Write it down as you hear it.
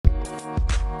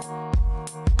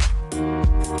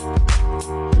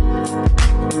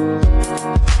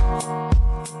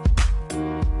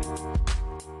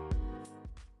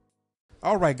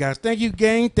All right, guys. Thank you,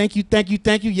 gang. Thank you, thank you,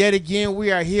 thank you. Yet again,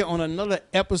 we are here on another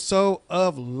episode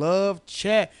of Love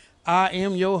Chat. I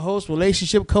am your host,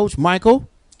 relationship coach, Michael.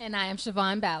 And I am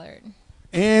Siobhan Ballard.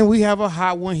 And we have a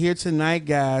hot one here tonight,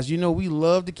 guys. You know, we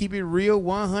love to keep it real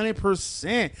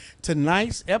 100%.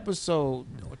 Tonight's episode,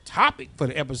 or topic for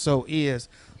the episode is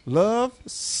love,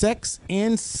 sex,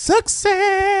 and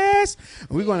success.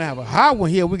 We're going to have a hot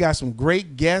one here. We got some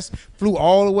great guests. Flew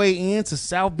all the way in to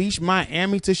South Beach,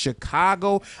 Miami, to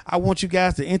Chicago. I want you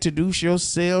guys to introduce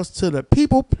yourselves to the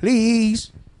people,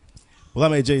 please. Well,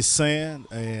 I'm AJ Sand,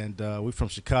 and we're from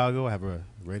Chicago. I have a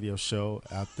radio show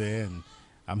out there, and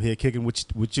I'm here kicking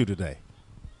with you today.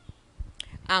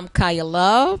 I'm Kaya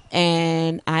Love,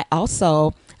 and I'm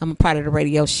a part of the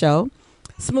radio show,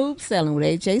 Smooth Selling with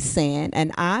AJ Sand,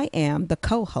 and I am the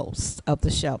co-host of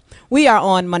the show. We are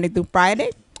on Monday through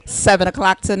Friday, 7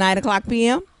 o'clock to 9 o'clock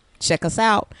p.m. Check us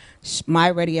out, My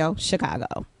Radio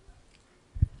Chicago.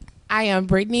 I am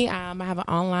Brittany. I have an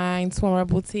online swimwear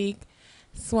boutique,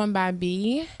 Swim by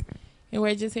B, and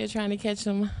we're just here trying to catch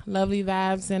some lovely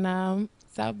vibes in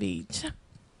South Beach.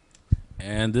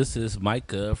 And this is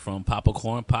Micah from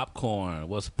Popcorn Popcorn.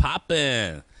 What's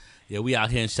poppin'? Yeah, we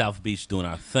out here in South Beach doing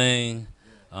our thing.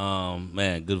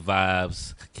 Man, good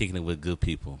vibes, kicking it with good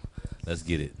people. Let's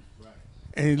get it.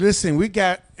 And listen,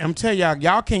 I'm telling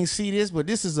y'all can't see this, but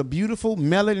this is a beautiful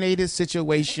melanated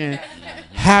situation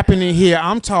happening here.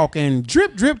 I'm talking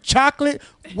drip, drip chocolate.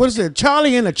 What is it?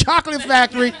 Charlie in the Chocolate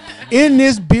Factory in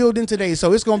this building today.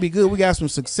 So it's going to be good. We got some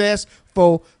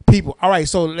successful people. All right,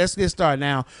 so let's get started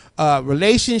now.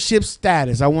 Relationship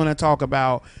status. I want to talk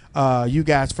about you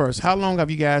guys first. How long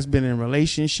have you guys been in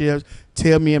relationships?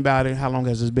 Tell me about it. How long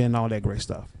has it been? All that great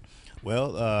stuff.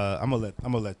 Well, I'm gonna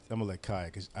let Kai,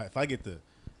 because if I get the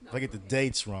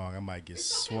dates wrong, I might get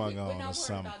swung on or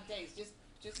something.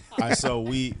 All right, so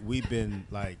we've been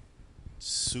like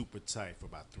super tight for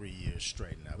about 3 years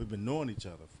straight now. We've been knowing each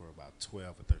other for about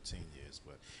 12 or 13 years,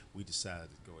 but we decided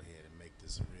to go ahead and make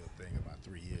this a real thing about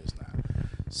 3 years now.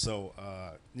 So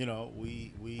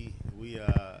we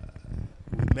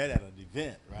met at an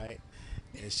event, right?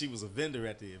 And she was a vendor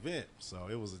at the event, so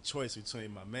it was a choice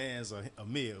between my man's or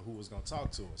Amir, who was going to talk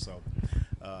to her. So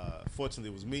fortunately,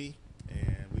 it was me,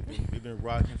 and we've been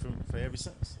rocking for ever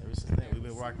since. Ever since then, we've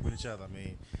been rocking with each other. I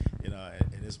mean,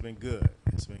 and it's been good.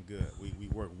 It's been good. We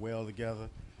work well together,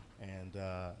 and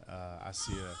I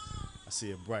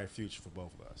see a bright future for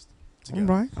both of us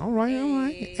together. All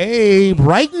right. Hey,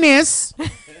 brightness.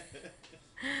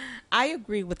 I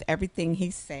agree with everything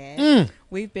he said.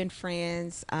 We've been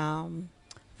friends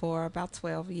for about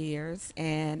 12 years,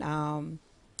 and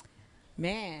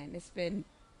man,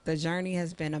 the journey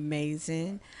has been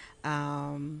amazing.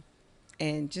 And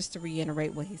just to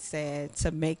reiterate what he said,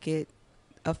 to make it,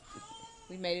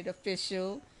 we made it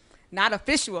official. Not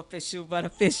official, but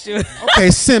official.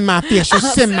 Okay, semi-official,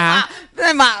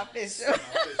 Semi-official. I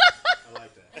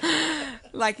like that.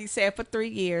 Like he said, for 3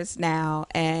 years now,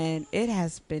 and it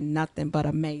has been nothing but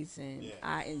amazing. Yeah.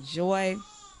 I enjoy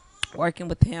working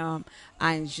with him.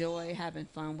 I enjoy having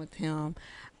fun with him.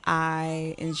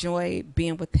 I enjoy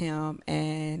being with him,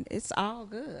 and it's all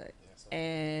good.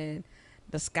 And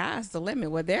the sky's the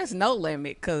limit. Well, there's no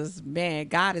limit because, man,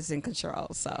 God is in control.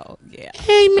 So, yeah.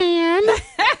 Hey, man.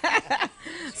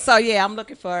 So, yeah, I'm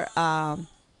looking for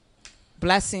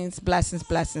blessings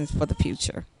for the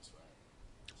future.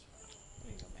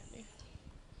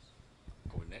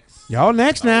 Y'all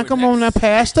next now. Come on now.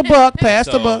 Pass the buck. Pass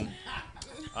the buck.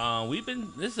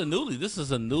 This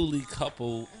is a newly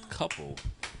couple.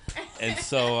 And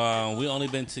so we only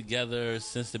been together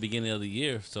since the beginning of the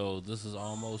year. So this is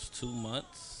almost 2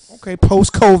 months. Okay,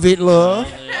 post-COVID love.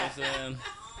 You know what I'm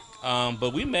saying?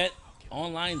 But we met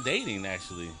online dating,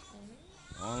 actually.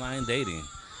 Online dating.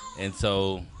 And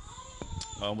so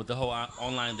with the whole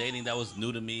online dating, that was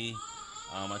new to me.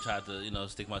 I tried to,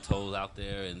 stick my toes out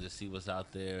there and just see what's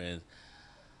out there. And,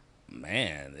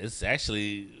 man, it's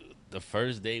actually the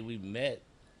first day we met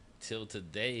till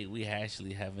today. We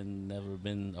actually haven't never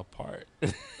been apart.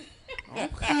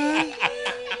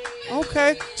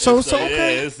 Okay. So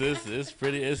okay. Yeah, it's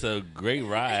pretty. It's a great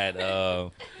ride.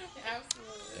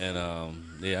 And,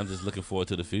 I'm just looking forward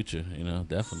to the future,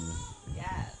 definitely.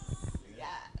 Yes.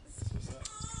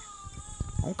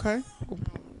 Okay.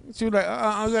 She was like,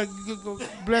 I got to go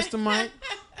bless the mic.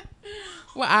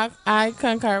 Well, I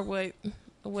concur with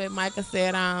what Micah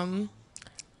said.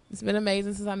 It's been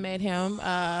amazing since I met him.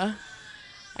 I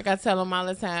got to tell him all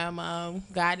the time,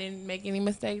 God didn't make any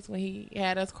mistakes when he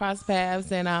had us cross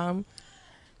paths. And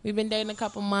we've been dating a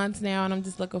couple months now, and I'm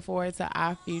just looking forward to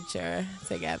our future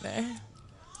together.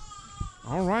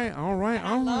 All right, all right, And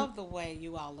I all right. love the way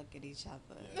you all look at each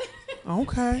other.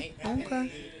 Okay,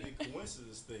 okay. The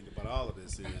coincidence thing about all of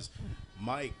this is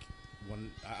Mike.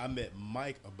 When I met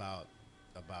Mike about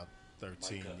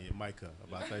 13 years, Micah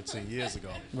about 13 years ago,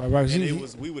 Right. and it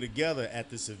was we were together at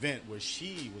this event where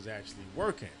she was actually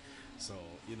working. So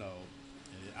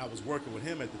I was working with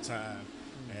him at the time,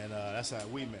 and that's how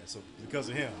we met. So because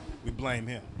of him, we blame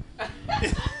him.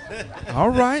 All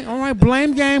right, all right.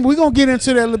 Blame game. We're going to get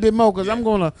into that a little bit more because I'm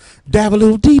going to dive a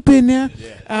little deep in there.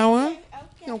 Yeah.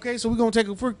 Okay, so we're going to take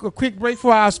a quick break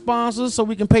for our sponsors so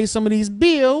we can pay some of these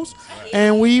bills.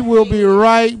 And we will be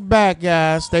right back,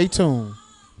 guys. Stay tuned.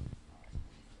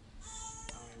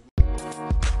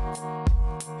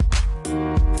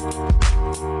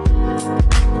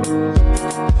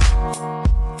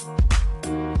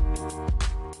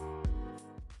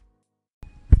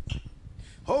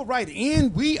 All right,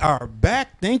 and we are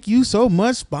back. Thank you so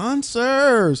much,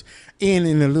 sponsors. And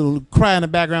in a little cry in the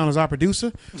background is our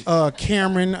producer,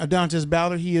 Cameron Adontis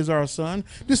Ballard. He is our son.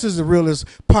 This is the realest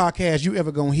podcast you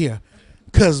ever gonna hear,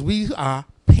 cause we are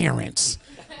parents.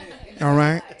 All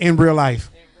right, in real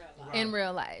life. In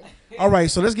real life. All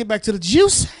right, so let's get back to the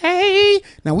juice. Hey,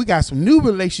 now we got some new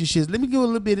relationships. Let me go a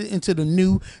little bit into the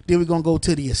new, then we're going to go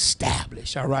to the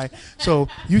established, all right? So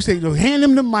you say, hand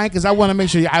him the mic because I want to make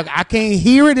sure. I can't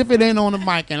hear it if it ain't on the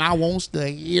mic, and I wants to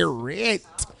hear it.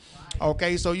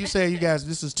 Okay, so you say, you guys,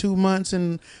 this is 2 months,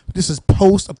 and this is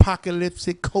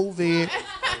post-apocalyptic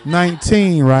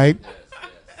COVID-19, right?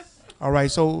 All right,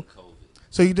 so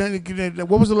you done.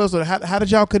 What was the last? How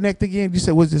did y'all connect again? You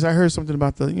said, "What's this?" I heard something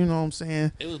about the. You know what I'm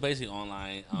saying? It was basically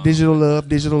online. Digital love. I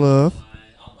don't know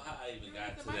how I even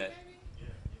got to that.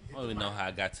 I don't even know how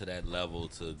I got to that level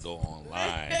to go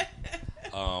online.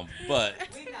 But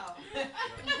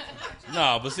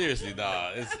no, but seriously,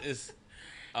 nah. It's.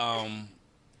 I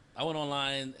went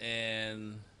online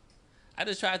and I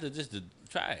just tried to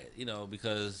try it,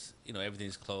 because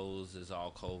everything's closed. It's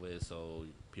all COVID, so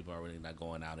people are really not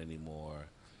going out anymore.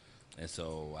 And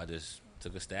so I just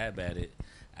took a stab at it.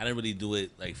 I didn't really do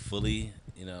it like fully,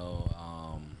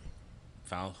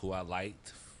 found who I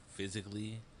liked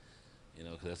physically,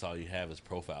 because that's all you have is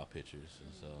profile pictures.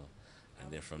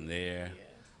 And then from there,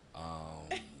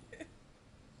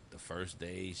 the first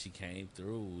day she came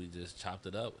through, we just chopped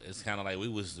it up. It's kind of like we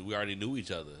already knew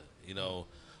each other,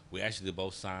 We actually did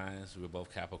both signs. We were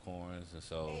both Capricorns, and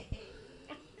so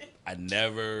I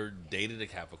never dated a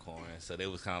Capricorn, so they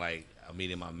was kind of like a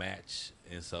meeting my match,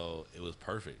 and so it was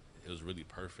perfect. It was really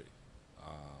perfect.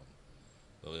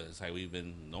 So it's like we've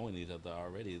been knowing each other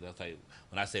already. That's like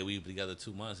when I say we've been together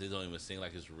 2 months, it don't even seem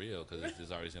like it's real because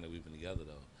it's already saying that we've been together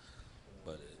though.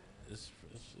 But it's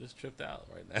tripped out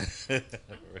right now.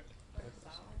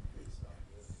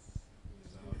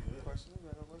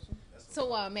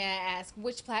 So may I ask,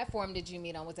 which platform did you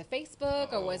meet on? Was it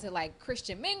Facebook or was it like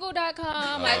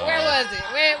ChristianMingle.com? Like where was it?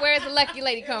 Where's the lucky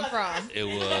lady come from? It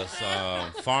was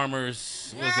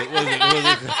Farmers. Was it?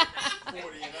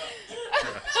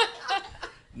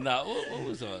 No, what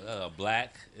was it?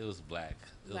 Black. It was Black.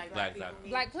 It was Black.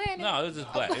 Black Planet? No, it was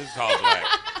just Black. It was called Black.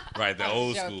 Right, the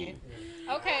old joking.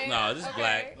 school. Okay. No, just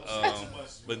okay. Black.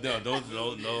 But no,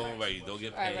 right. You don't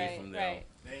get paid from them. Right.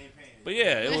 But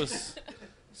yeah, it was.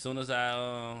 As soon as I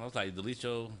was like, delete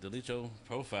your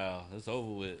profile. It's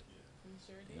over with.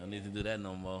 You don't need to do that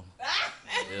no more.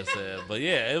 But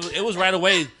yeah, it was right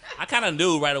away. I kind of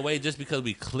knew right away just because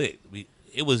we clicked.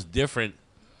 It was different.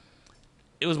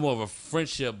 It was more of a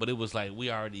friendship, but it was like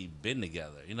we already been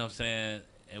together. You know what I'm saying?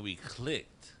 And we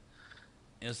clicked.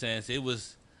 You know what I'm saying? So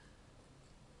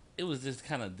it was just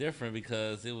kind of different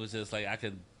because it was just like I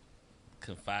could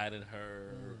confide in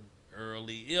her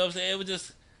early. You know what I'm saying? It was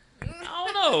just, I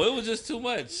don't know. It was just too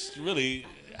much. Really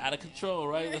out of control,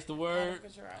 right? That's the word?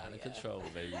 Out of control,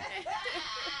 baby.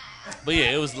 But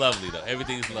yeah, it was lovely, though.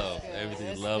 Everything's love.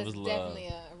 Everything's love is love. Definitely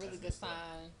a really good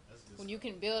sign. When you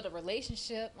can build a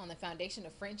relationship on the foundation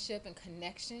of friendship and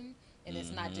connection, and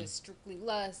it's not just strictly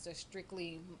lust or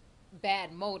strictly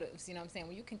bad motives, you know what I'm saying?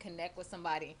 When you can connect with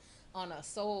somebody on a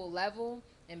soul level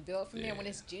and build from there when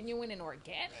it's genuine and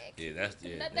organic. Yeah, that's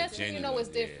that's when you know it's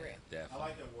different. Yeah, I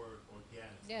like that word, organic.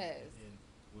 Yes. And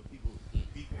when people,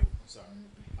 sorry.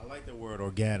 I like that word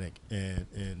organic,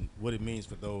 and what it means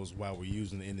for those while we're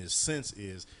using it in this sense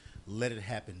is let it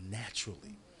happen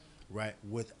naturally, right?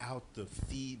 Without the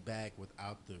feedback,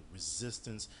 without the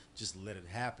resistance, just let it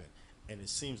happen. And it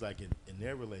seems like in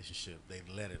their relationship, they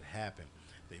let it happen.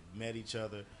 They met each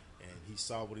other, and he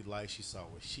saw what he liked, she saw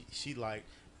what she liked,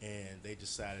 and they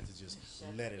decided to just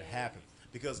let it happen.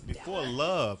 Because before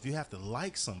love, you have to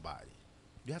like somebody.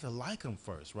 you have to like them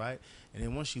first, right? And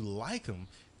then once you like them,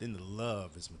 then the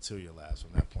love is materialized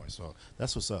from that point. So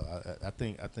that's what's up. I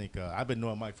think I've been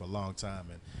knowing Mike for a long time,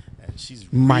 and she's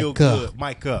real good.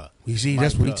 Micah. You see,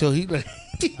 that's what he told.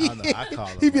 I know. I call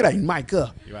her. He be like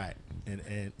Micah. Right.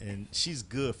 And she's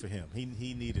good for him.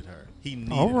 He needed her. He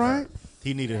needed All right. her.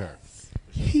 He needed her.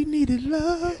 He needed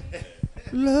love.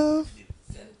 Love.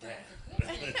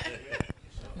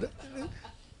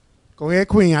 Go ahead,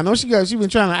 Queen. I know she been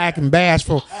trying to act and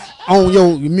bashful on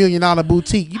your $1 million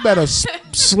boutique. You better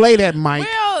slay that mic.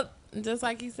 Well, just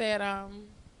like you said,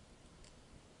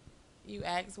 you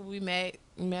asked when we met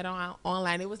on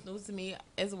online. It was new to me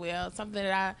as well. Something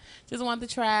that I just wanted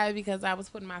to try because I was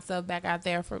putting myself back out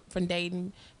there from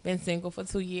dating. Been single for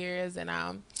 2 years, and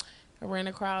I ran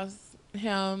across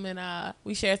him, and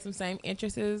we shared some same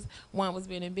interests. One was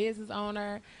being a business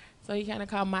owner, so he kind of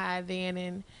caught my eye then,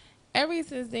 and ever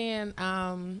since then,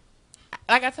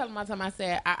 like I told him all the time, I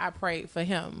said I prayed for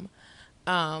him.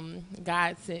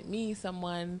 God sent me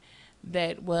someone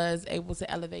that was able to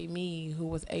elevate me, who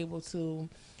was able to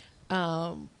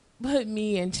put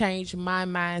me and change my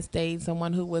mind state,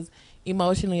 someone who was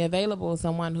emotionally available,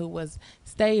 someone who was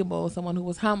stable, someone who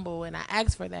was humble, and I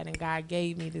asked for that, and God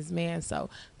gave me this man. So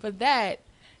for that,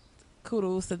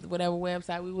 kudos to whatever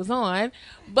website we was on,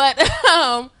 but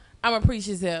I'm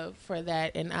appreciative for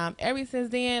that. And ever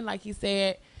since then, like you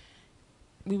said,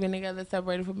 we've been together,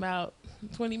 separated for about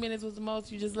 20 minutes was the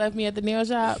most. You just left me at the nail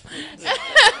shop.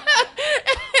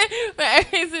 But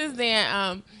ever since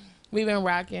then, we've been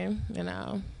rocking,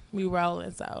 we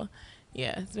rolling. So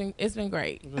yeah, it's been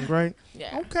great. It's been great.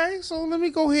 Yeah. Okay, so let me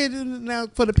go ahead and now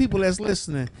for the people that's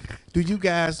listening, this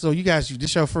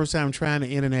your first time trying the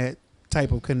internet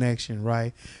type of connection,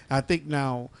 right? I think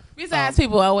now. Besides,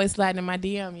 people always sliding in my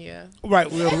DM, yeah. Right.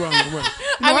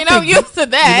 I'm used to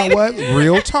that. You know what?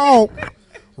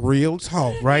 Real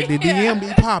talk, right? The DM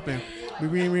be popping.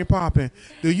 Be popping.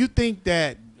 Do you think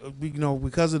that,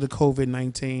 because of the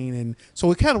COVID-19, and so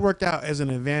it kind of worked out as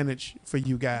an advantage for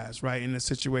you guys, right, in the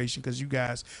situation, because you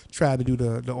guys tried to do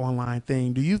the online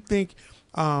thing. Do you think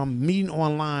meeting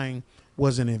online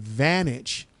was an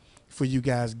advantage for you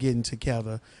guys getting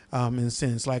together, in a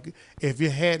sense? Like, if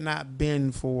it had not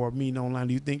been for meeting online,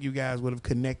 do you think you guys would have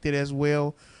connected as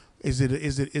well? Is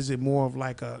it more of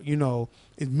like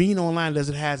is meeting online, does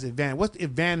it has advantage? What's the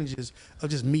advantages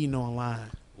of just meeting online?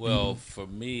 Well, for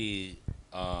me,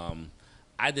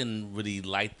 I didn't really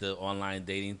like the online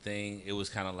dating thing. It was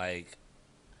kind of like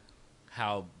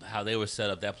how they were set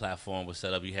up. That platform was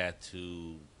set up. You had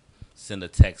to send a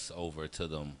text over to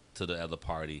them, to the other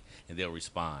party, and they'll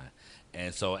respond.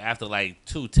 And so after like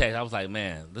 2 texts, I was like,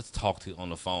 man, let's talk on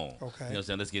the phone. Okay. You know what I'm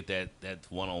saying? Let's get that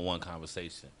one-on-one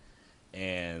conversation.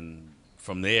 And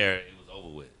from there, it was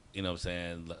over with. You know what I'm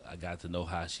saying? I got to know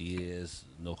how she is,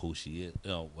 know who she is,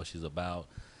 what she's about.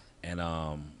 And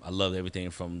I loved everything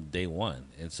from day one.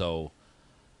 And so,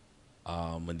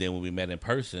 and then when we met in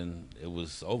person, it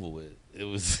was over with. It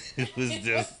was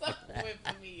just.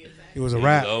 It was a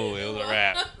wrap. It was a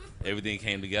wrap. Everything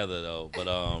came together though. But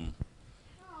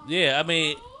yeah, I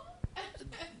mean,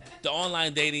 the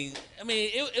online dating. I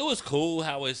mean, it was cool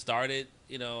how it started.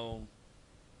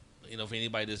 For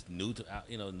anybody that's new to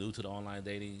the online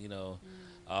dating,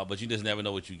 but you just never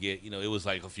know what you get. It was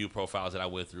like a few profiles that I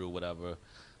went through, whatever,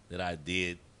 that I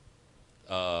did.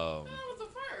 That was the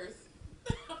first.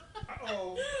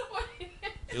 Uh-oh.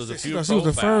 It was a few She was the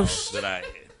profiles first. that I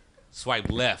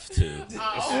swiped left to.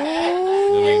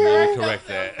 Oh. Let me correct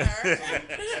that.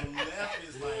 Left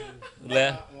is like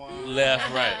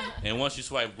left, right. And once you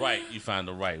swipe right, you find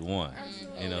the right one.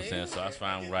 You know what I'm saying? So I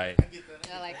found right.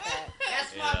 I like that.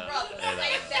 That's my brother.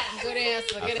 Say that. Good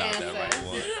answer. I Good found answer. that right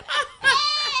one.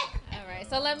 All right.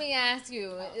 So let me ask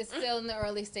you, it's still in the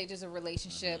early stages of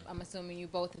relationship. I'm assuming you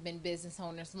both have been business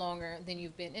owners longer than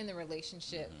you've been in the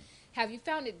relationship. Mm-hmm. Have you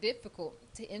found it difficult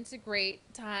to integrate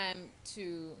time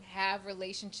to have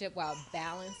relationship while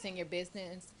balancing your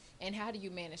business? And how do you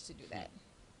manage to do that?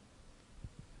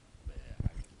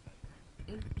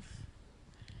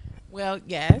 Well,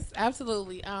 yes,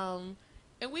 absolutely. And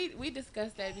we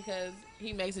discussed that because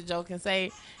he makes a joke and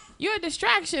say, "You're a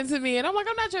distraction to me," and I'm like,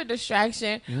 "I'm not your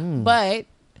distraction." But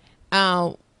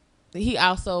we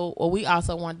also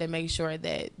wanted to make sure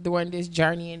that during this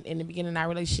journey in the beginning of our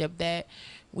relationship that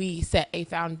we set a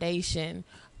foundation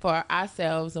for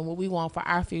ourselves and what we want for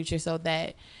our future, so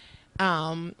that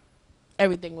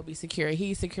everything will be secure.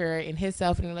 He's secure in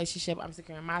himself in the relationship. I'm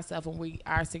secure in myself, and we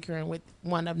are securing with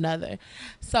one another.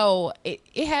 So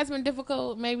it has been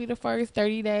difficult, maybe the first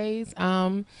 30 days.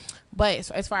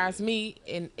 But as far as me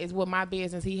and is with my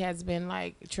business, he has been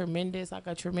like a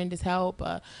tremendous help,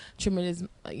 a tremendous,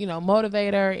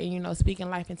 motivator, and, speaking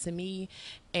life into me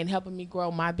and helping me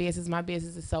grow my business. My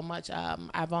business is so much.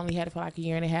 I've only had it for like a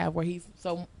year and a half, where he's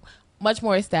so much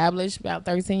more established, about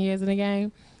 13 years in the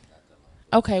game.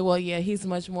 Okay, well, yeah, he's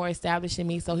much more established than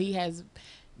me, so he has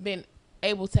been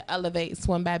able to elevate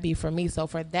Swim by B for me. So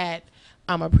for that,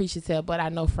 I'm appreciative. But I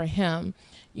know for him,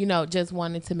 just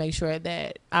wanting to make sure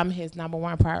that I'm his number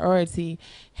one priority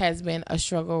has been a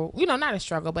struggle. Not a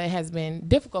struggle, but it has been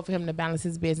difficult for him to balance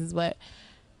his business. But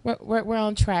we're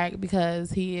on track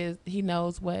because he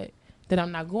knows that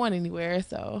I'm not going anywhere.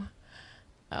 So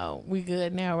we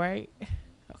good now, right?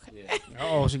 Yeah.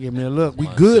 Oh, she gave me a look. We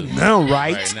good now,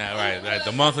 right? Right now, right.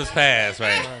 The month has passed,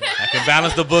 right? I can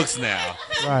balance the books now.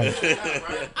 Right.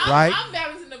 Right. I'm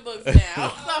balancing the books now,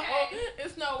 so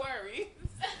it's no worry.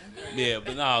 Yeah,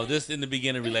 but no, this in the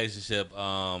beginning relationship,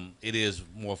 it is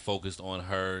more focused on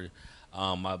her.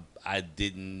 I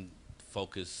didn't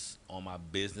focus on my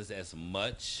business as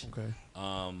much,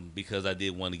 because I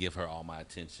did want to give her all my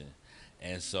attention,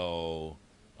 and so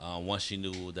once she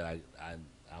knew that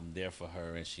I'm there for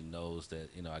her, and she knows that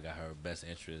I got her best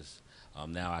interest,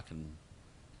 now I can,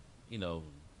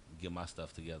 get my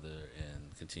stuff together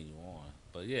and continue on.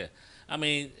 But yeah, I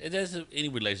mean, there's any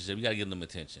relationship, you gotta give them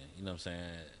attention. You know what I'm saying?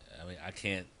 I mean, I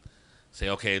can't say,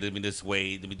 okay, let me just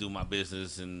wait, let me do my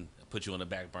business and put you on the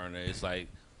back burner. It's like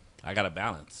I gotta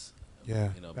balance. Yeah,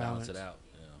 balance it out.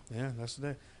 Yeah, that's the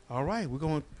day. All right, we're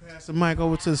going to pass the mic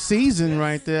over to the season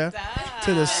right there.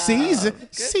 To the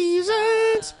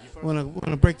seasons. Want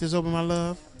to break this open, my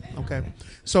love? Okay.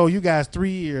 So you guys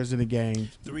 3 years in the game.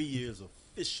 3 years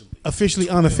officially. Officially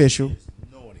unofficial. Years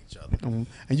knowing each other. And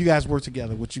you guys work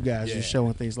together with you guys, your show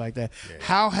and things like that. Yeah.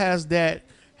 How has that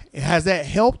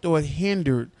helped or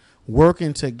hindered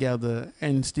working together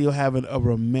and still having a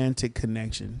romantic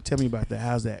connection? Tell me about that.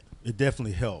 How's that? It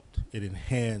definitely helped. It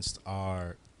enhanced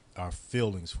our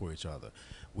feelings for each other.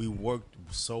 We worked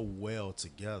so well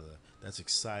together. That's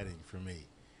exciting for me,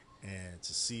 and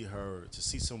to see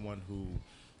someone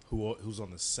who's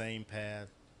on the same path,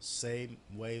 same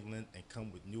wavelength, and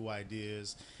come with new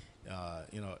ideas.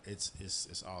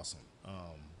 It's awesome.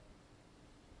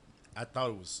 I thought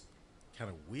it was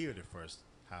kind of weird at first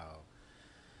how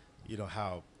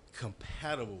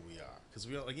compatible we are, because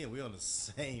we're on the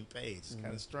same page. It's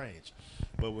kind of strange,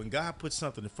 but when God puts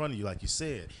something in front of you, like you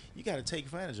said, you got to take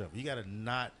advantage of it. You got to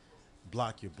not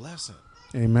block your blessing.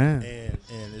 Amen.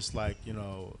 And it's like,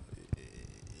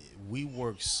 we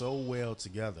work so well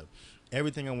together.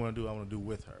 Everything I want to do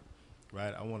with her,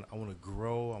 right? I want to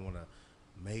grow. I want to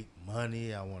make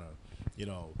money. I want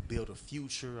to build a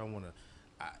future.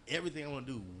 Everything I want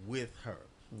to do with her,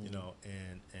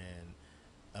 and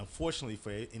unfortunately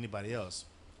for anybody else,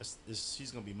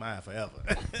 she's gonna be mine forever.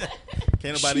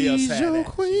 Can't nobody else have your that.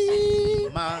 queen.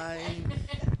 She's mine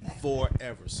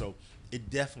forever. So it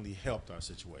definitely helped our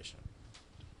situation.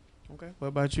 Okay. What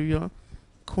about you, your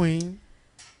queen?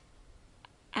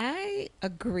 I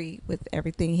agree with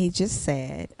everything he just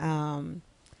said. I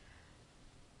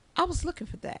was looking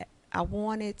for that. I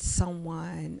wanted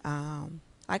someone,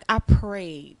 like I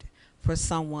prayed for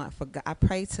someone, I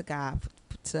prayed to God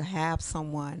to have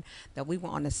someone that we were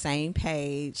on the same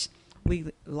page.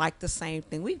 We like the same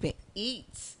thing. We even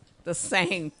eat the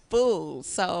same food.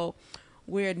 So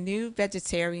we're new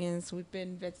vegetarians. We've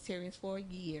been vegetarians for a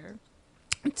year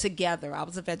together. I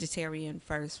was a vegetarian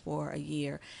first for a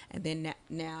year, and then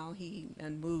now he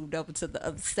moved over to the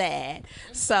other side.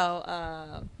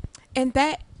 So, and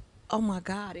that, oh my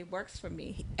God, it works for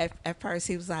me. At first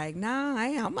he was like, nah,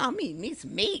 I'm eating me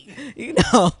some meat,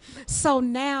 So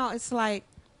now it's like,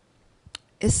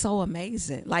 it's so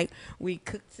amazing. Like, we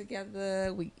cook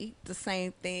together, we eat the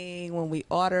same thing. When we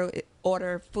order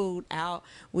food out,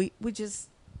 it's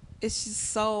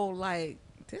just so like,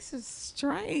 this is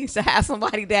strange to have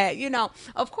somebody that,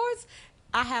 of course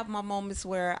I have my moments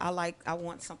where I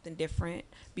want something different,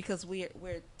 because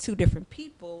we're two different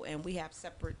people and we have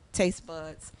separate taste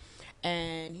buds,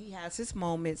 and he has his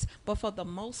moments, but for the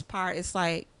most part it's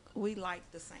like we like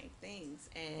the same things,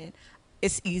 and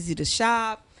it's easy to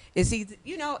shop. It's easy,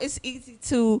 it's easy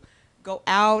to go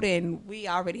out, and we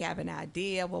already have an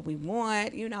idea what we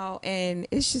want, and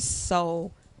it's just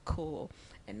so cool.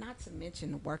 And not to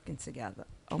mention working together.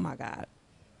 Oh my God.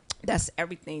 That's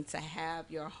everything, to have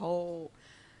your whole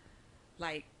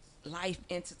life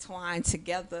intertwined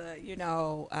together,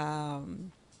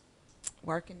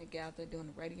 working together,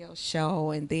 doing a radio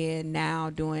show, and then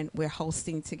now we're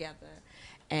hosting together,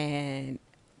 and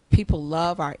people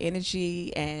love our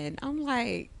energy, and I'm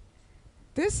like,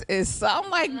 I'm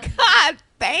like, God,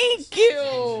 thank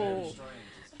you.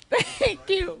 Thank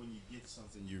you. When you get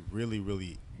something you really,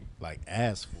 really like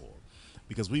ask for,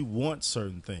 because we want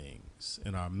certain things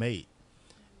in our mate,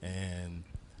 and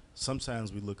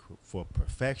sometimes we look for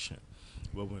perfection.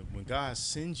 But when God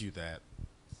sends you that,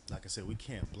 like I said, we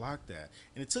can't block that.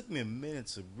 And it took me a minute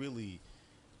to really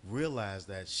realize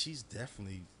that she's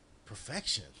definitely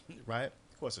perfection, right?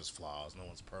 Of course, there's flaws. No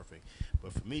one's perfect.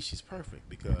 But for me, she's perfect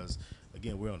because,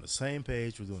 again, we're on the same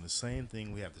page. We're doing the same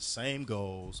thing. We have the same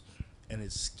goals. And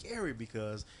it's scary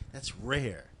because that's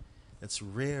rare. That's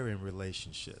rare in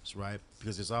relationships, right?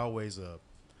 Because there's always a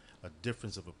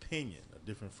difference of opinion, a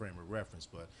different frame of reference.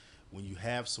 But when you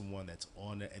have someone that's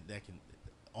on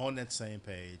that same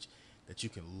page, that you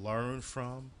can learn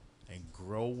from and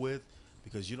grow with,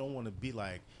 because you don't want to be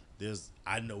like,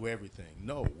 I know everything.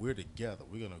 No, we're together.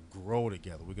 We're gonna grow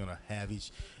together. We're gonna have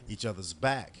each other's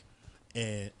back,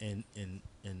 and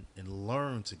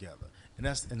learn together. And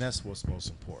that's what's most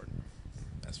important.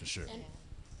 That's for sure.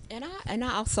 And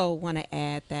I also want to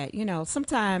add that,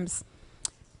 sometimes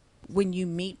when you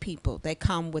meet people, they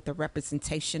come with a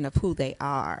representation of who they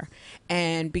are,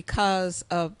 and because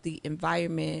of the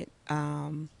environment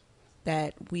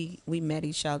that we met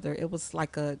each other, it was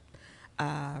like a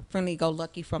friendly go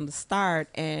lucky from the start.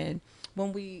 And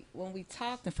when we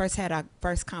talked and first had our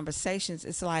first conversations,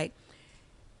 it's like,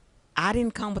 I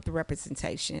didn't come with the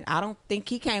representation. I don't think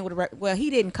he came with he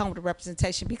didn't come with the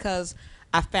representation, because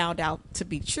I found out to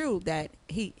be true that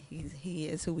he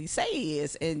is who we say he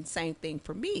is, and same thing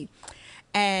for me.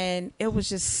 And it was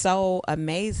just so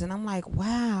amazing. I'm like,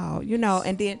 wow,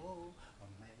 and then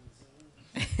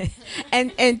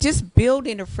and just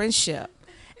building a friendship,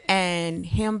 and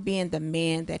him being the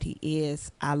man that he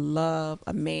is. I love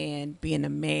a man being a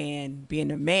man.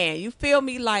 You feel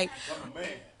me? Like,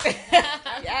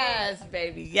 yes,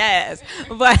 baby, yes.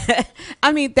 But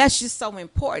I mean, that's just so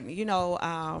important,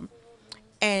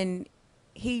 and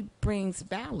he brings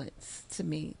balance to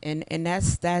me, and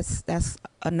that's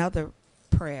another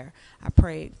prayer. I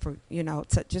prayed for,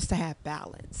 just to have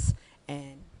balance,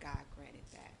 and God granted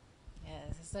that.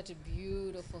 Yes, it's such a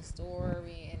beautiful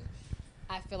story, and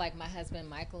I feel like my husband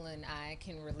Michael and I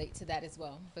can relate to that as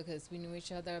well, because we knew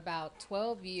each other about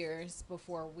 12 years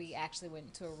before we actually went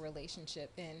into a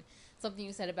relationship. And something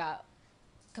you said about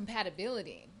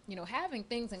compatibility, having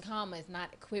things in common is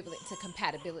not equivalent to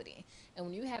compatibility. And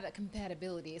when you have that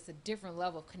compatibility, it's a different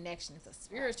level of connection. It's a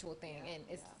spiritual thing, and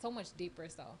it's so much deeper.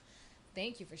 So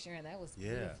thank you for sharing. That was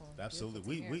beautiful.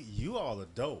 Absolutely. You all are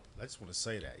dope. I just want to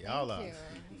say that. Y'all are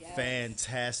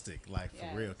fantastic, like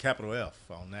for real. Capital F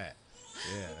on that.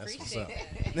 Yeah, that's what's up.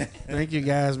 Thank you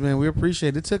guys, man. We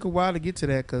appreciate it. It took a while to get to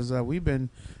that, because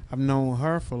I've known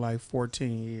her for like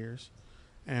 14 years,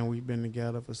 and we've been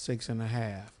together for 6.5.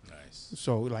 Nice.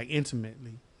 So like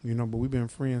intimately, but we've been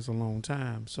friends a long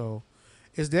time. So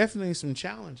it's definitely some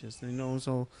challenges,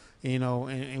 so,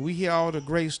 and we hear all the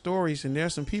great stories, and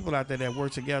there's some people out there that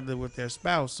work together with their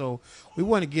spouse. So we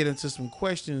want to get into some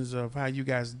questions of how you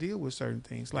guys deal with certain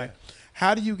things. Like,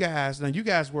 how do you guys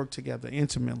work together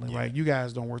intimately, right? You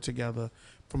guys don't work together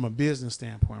from a business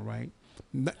standpoint, right?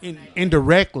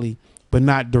 Indirectly, but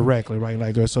not directly, right?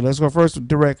 Like that. So let's go first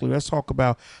directly. Let's talk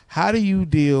about, how do you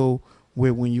deal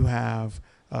with when you have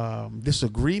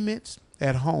disagreements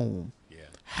at home?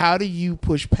 How do you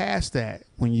push past that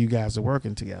when you guys are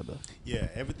working together? Yeah,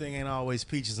 everything ain't always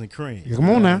peaches and cream. Come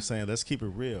on now. What I'm saying, let's keep it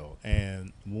real.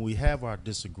 And when we have our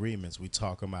disagreements, we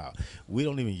talk them out. We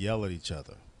don't even yell at each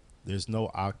other. There's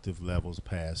no octave levels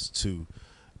past 2.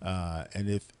 And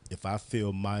if I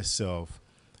feel myself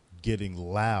getting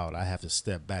loud, I have to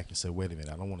step back and say, wait a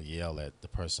minute, I don't want to yell at the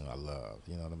person I love.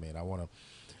 You know what I mean?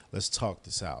 Let's talk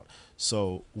this out.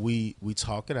 So we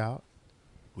talk it out.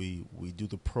 We do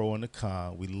the pro and the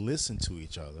con. We listen to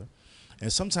each other,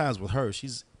 and sometimes with her,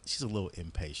 she's a little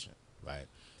impatient, right?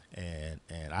 And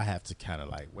I have to kind of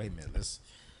like, wait a minute, let's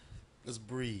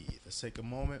breathe. Let's take a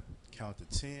moment, count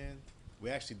to 10. We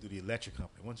actually do the electric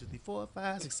company: 1, 2, 3, 4,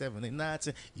 5, 6, 7, 8, 9,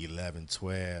 10, 11,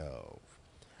 12.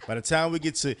 By the time we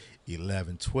get to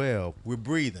 11, 12, we're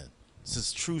breathing. This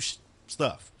is true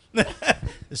stuff.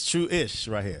 It's true-ish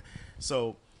right here.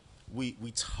 So we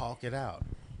talk it out.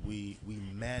 We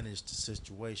manage the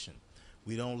situation.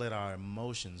 We don't let our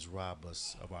emotions rob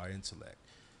us of our intellect.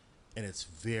 And it's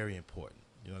very important.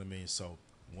 You know what I mean? So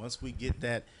once we get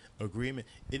that agreement,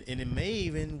 and it may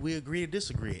even we agree to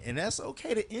disagree. And that's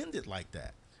okay to end it like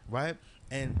that, right?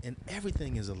 And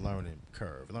everything is a learning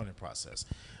curve, a learning process.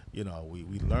 You know,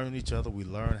 we learn each other. We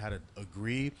learn how to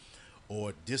agree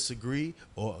or disagree,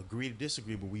 or agree to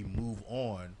disagree, but we move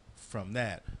on from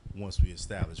that once we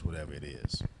establish whatever it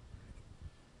is.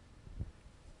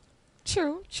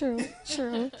 True.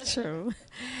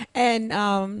 And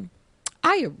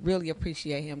I really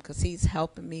appreciate him because he's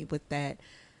helping me with that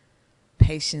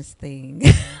patience thing.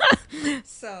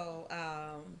 So,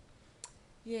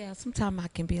 yeah, sometimes I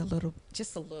can be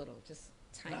just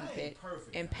tiny bit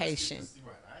impatient.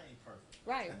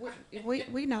 Right,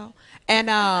 we know. And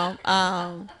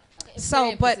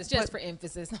so, but just for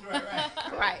emphasis,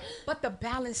 right. But the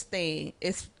balance thing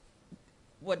is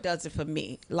what does it for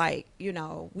me. Like, you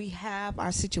know, we have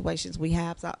our situations, we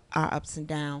have our ups and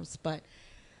downs, but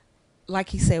like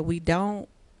he said, we don't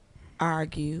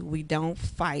argue, we don't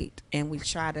fight, and we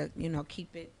try to, you know,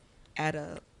 keep it at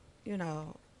a, you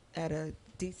know, at a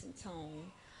decent tone.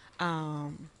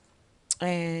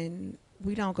 And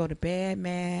we don't go to bed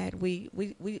mad. We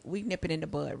nip it in the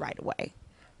bud right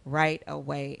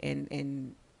away,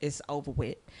 and it's over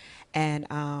with. And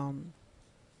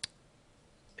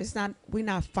we're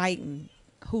not fighting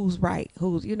who's right,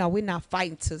 we're not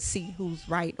fighting to see who's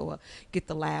right or get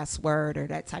the last word or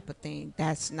that type of thing.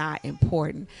 That's not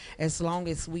important. As long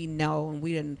as we know and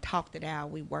we didn't talked it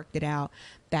out, we worked it out,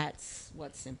 that's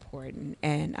what's important.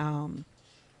 And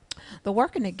the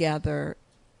working together,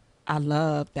 I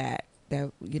love that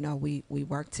you know, we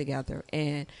work together,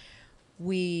 and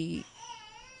we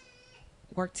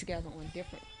work together on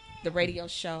the radio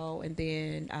show, and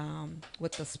then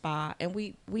with the spa, and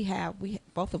we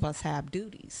both of us have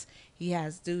duties. He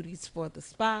has duties for the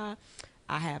spa,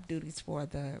 I have duties for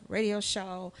the radio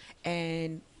show,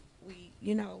 and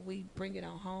we bring it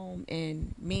on home,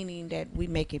 and meaning that we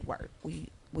make it work. We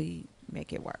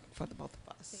make it work for the both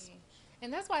of us.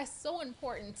 And that's why it's so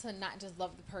important to not just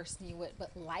love the person you with,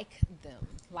 but like them.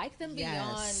 Like them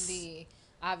beyond the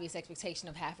obvious expectation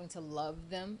of having to love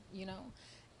them, you know.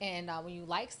 And when you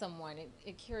like someone,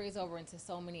 it carries over into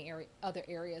so many other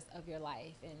areas of your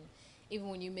life. And even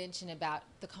when you mention about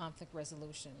the conflict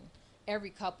resolution, every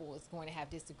couple is going to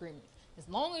have disagreements. As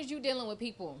long as you're dealing with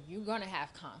people, you're going to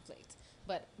have conflict.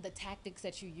 But the tactics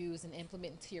that you use and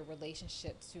implement into your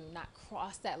relationship to not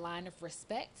cross that line of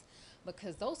respect,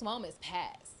 because those moments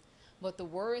pass, but the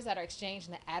words that are exchanged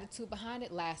and the attitude behind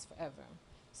it lasts forever.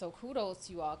 So kudos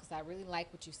to you all, because I really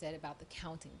like what you said about the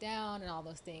counting down and all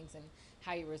those things and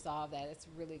how you resolve that. It's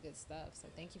really good stuff. So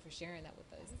thank you for sharing that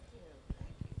with us.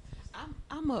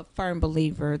 I'm a firm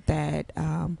believer that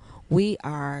we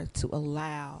are to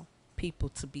allow people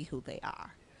to be who they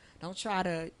are. Don't try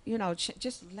to,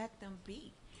 just let them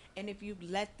be. And if you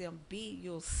let them be,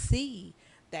 you'll see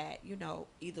that,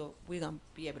 either we're going to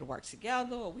be able to work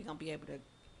together, or we're going to be able to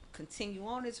continue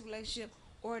on this relationship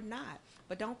or not.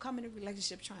 But don't come in a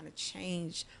relationship trying to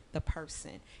change the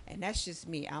person. And that's just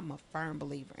me. I'm a firm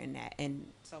believer in that. And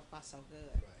so far, so good.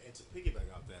 Right. And to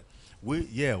piggyback off that,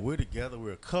 we're together,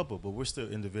 we're a couple, but we're still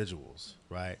individuals,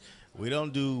 right? We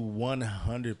don't do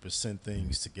 100%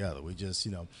 things together. We just,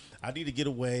 I need to get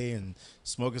away and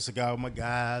smoke a cigar with my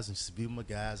guys and just be with my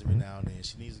guys every now and then.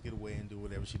 She needs to get away and do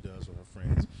whatever she does with her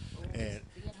friends,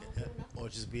 or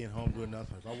just being home doing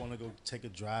nothing. If I want to go take a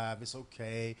drive, it's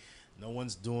okay. No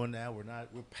one's doing that. We're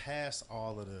past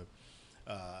all of the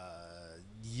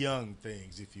young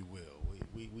things, if you will.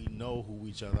 We know who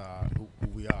each other are, who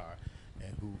we are,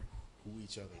 and who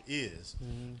each other is,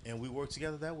 and we work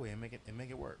together that way and make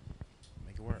it work.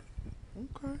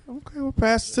 Okay. We'll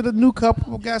pass it to the new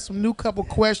couple. We got some new couple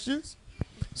questions.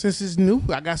 Since it's new,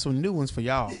 I got some new ones for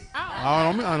y'all.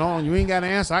 You ain't got to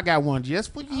answer. I got one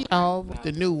just for y'all with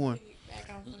the new one.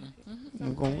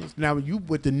 Now you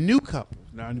with the new couple.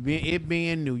 Now it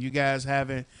being new, you guys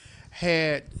haven't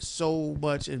had so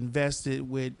much invested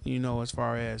with, as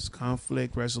far as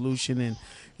conflict resolution and,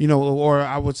 or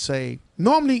I would say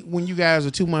normally when you guys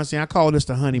are 2 months in, I call this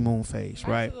the honeymoon phase,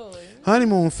 right? Absolutely.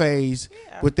 Honeymoon phase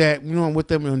with that, with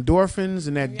them endorphins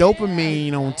and that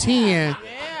dopamine on 10,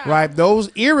 right? Those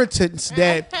irritants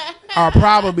that are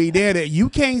probably there that you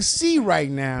can't see right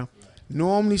now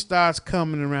normally starts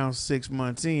coming around 6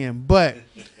 months in, but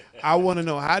I want to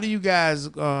know, how do you guys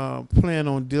plan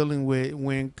on dealing with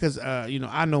because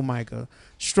I know Micah,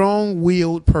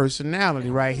 strong-willed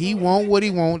personality, right? He want what he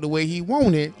want the way he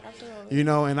want it,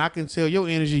 and I can tell your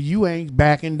energy, you ain't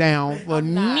backing down for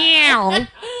now.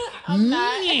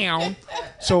 Now.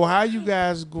 So how you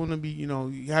guys going to be,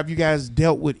 have you guys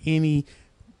dealt with any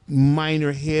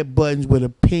minor head buttons with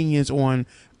opinions on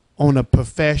a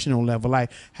professional level?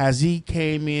 Like, has he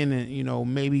came in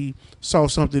and, maybe saw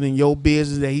something in your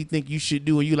business that he think you should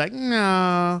do, and you like,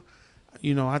 nah,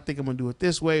 I think I'm going to do it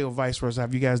this way, or vice versa?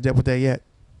 Have you guys dealt with that yet?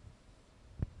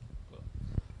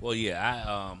 Well,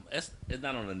 yeah, it's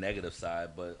not on the negative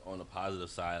side, but on the positive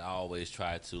side, I always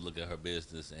try to look at her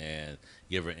business and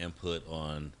give her input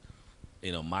on,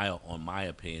 my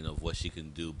opinion of what she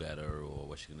can do better or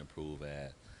what she can improve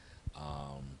at.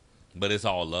 Um, but it's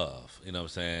all love, you know what I'm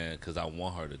saying? Because I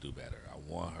want her to do better. I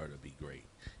want her to be great.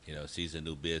 She's a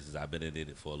new business. I've been in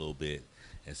it for a little bit,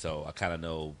 and so I kind of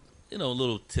know,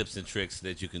 little tips and tricks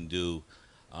that you can do.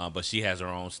 But she has her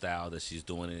own style that she's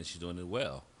doing it, and she's doing it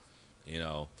well. You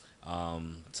know,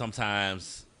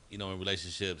 sometimes in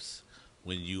relationships,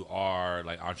 when you are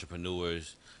like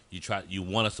entrepreneurs, you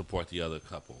want to support the other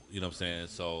couple. You know what I'm saying?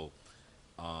 So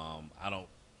I don't.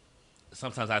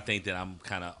 Sometimes I think that I'm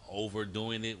kind of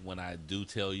overdoing it when I do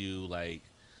tell you like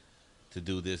to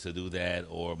do this or do that,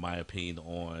 or my opinion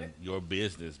on your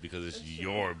business because it's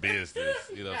your business.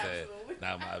 You know what I'm saying?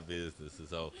 Not my business. And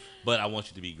so, but I want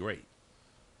you to be great.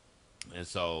 And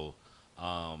so,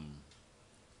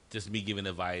 just me giving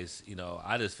advice,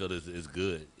 I just feel this is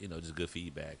good, just good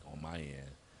feedback on my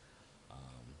end.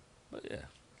 But yeah,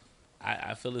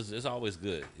 I feel it's always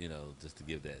good, just to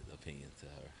give that opinion to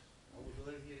her.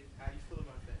 How you feel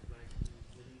about that? Like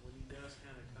when he does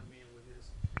kind of come in with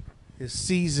his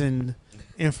seasoned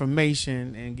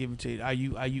information and give it to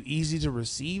you, are you easy to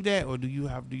receive that, or do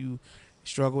you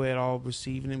struggle at all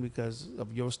receiving it because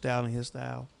of your style and his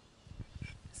style?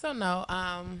 So no,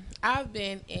 I've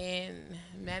been in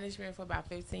management for about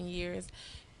 15 years,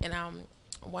 and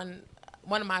one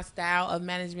of my style of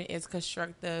management is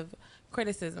constructive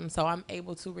criticism. So I'm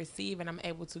able to receive and I'm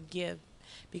able to give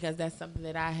because that's something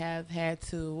that I have had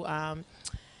to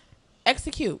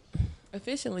execute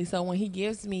efficiently. So when he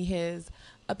gives me his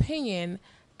opinion,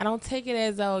 I don't take it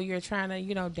as though you're trying to,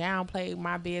 downplay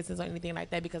my business or anything like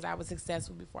that because I was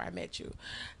successful before I met you.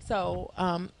 So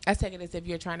I take it as if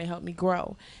you're trying to help me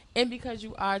grow. And because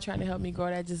you are trying to help me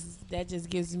grow, that just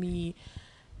gives me,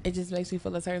 it just makes me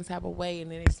feel a certain type of way, and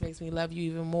then it just makes me love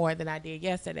you even more than I did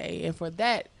yesterday. And for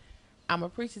that, I'm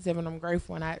appreciative and I'm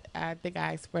grateful, and I think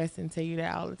I express and tell you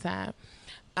that all the time.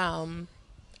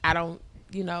 I don't,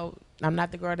 I'm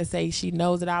not the girl to say she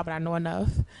knows it all, but I know enough.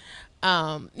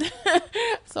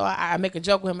 So I make a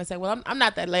joke with him and say, well, I'm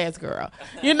not that last girl,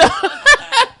 but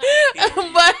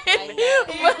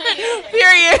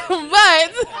period.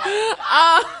 But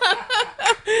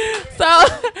so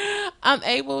I'm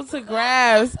able to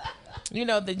grasp,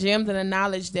 the gems and the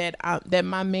knowledge that that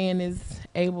my man is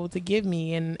able to give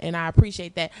me, and I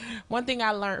appreciate that. One thing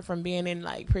I learned from being in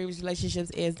like previous relationships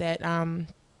is that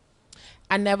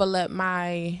I never let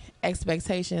my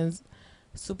expectations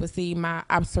supersede my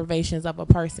observations of a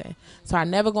person. So I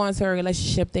never go into a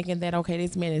relationship thinking that, okay,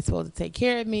 this man is supposed to take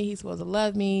care of me, he's supposed to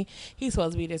love me, he's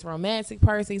supposed to be this romantic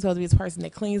person, he's supposed to be this person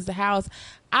that cleans the house.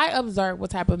 I observe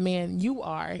what type of man you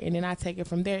are, and then I take it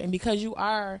from there. And because you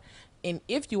are, and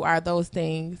if you are those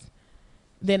things,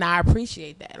 then I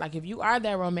appreciate that. Like, if you are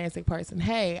that romantic person,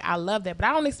 hey, I love that. But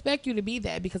I don't expect you to be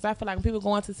that, because I feel like when people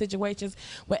go into situations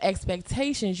with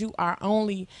expectations, you are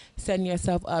only setting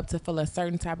yourself up to feel a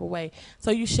certain type of way.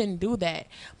 So you shouldn't do that.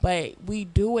 But we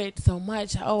do it so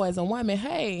much. Oh, as a woman,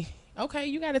 hey, okay,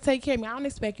 you got to take care of me. I don't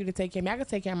expect you to take care of me. I can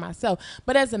take care of myself.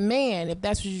 But as a man, if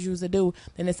that's what you choose to do,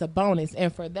 then it's a bonus.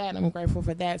 And for that, I'm grateful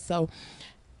for that. So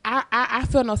I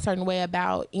feel no certain way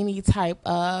about any type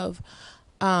of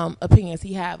opinions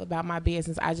he have about my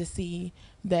business. I just see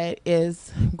that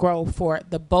is growth for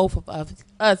the both of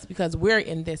us, because we're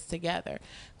in this together.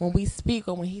 When we speak,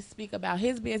 or when he speak about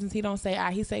his business, he don't say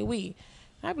I, he say we.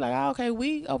 I be like, oh, okay,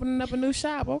 we opening up a new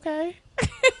shop, okay.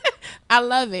 I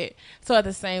love it. So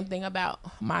the same thing about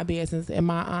my business and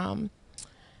my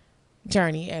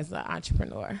journey as an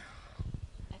entrepreneur.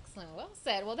 Excellent. Well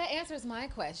said. Well, that answers my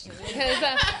question, because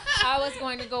I was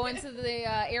going to go into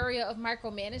the area of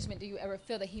micromanagement. Do you ever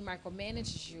feel that he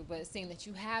micromanages you? But seeing that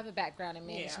you have a background in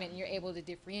management, and you're able to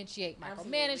differentiate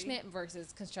micromanagement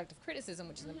versus constructive criticism,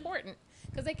 which is important,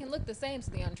 because they can look the same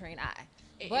to the untrained eye.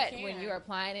 But when you're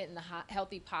applying it in a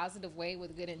healthy, positive way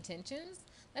with good intentions,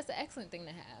 that's an excellent thing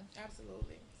to have.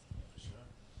 Absolutely.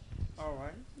 All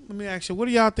right. Let me ask you, what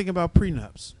do y'all think about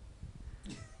prenups?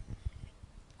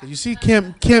 You see Kim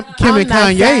and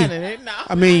Kanye. No.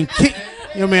 I mean,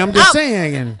 I'm just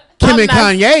saying. And Kim and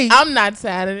Kanye. I'm not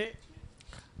sad at it.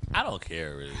 I don't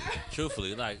care really.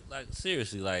 Truthfully, like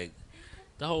seriously, like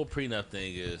the whole prenup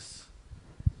thing is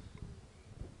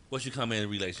what you come in a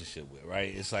relationship with,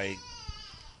 right? It's like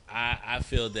I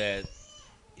feel that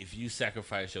if you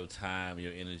sacrifice your time,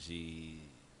 your energy,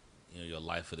 your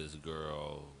life for this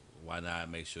girl, why not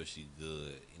make sure she's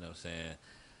good? You know what I'm saying?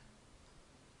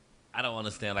 I don't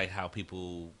understand like how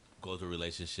people go through a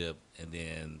relationship and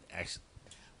then actually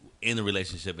in the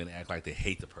relationship and act like they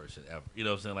hate the person ever. You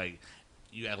know what I'm saying? Like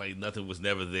you act like nothing was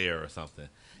never there or something.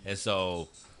 And so,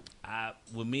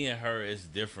 with me and her, it's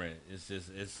different.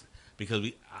 It's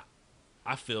because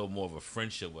I feel more of a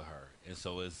friendship with her, and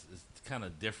so it's kind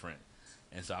of different.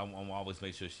 And so I'm always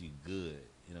make sure she's good.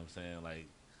 You know what I'm saying? Like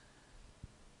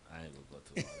I ain't gonna go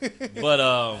too hard, but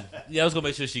yeah, I was gonna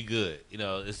make sure she's good. You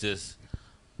know, it's just,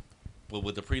 but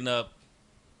with the prenup,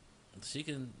 she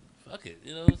can. Fuck it,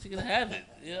 you know, she can have it.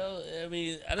 You know, I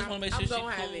mean, I just want to make sure she's cool.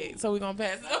 Have it, so we're gonna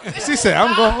pass it. She said,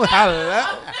 "I'm going."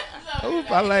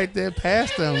 I like that.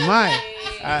 Pass the mic.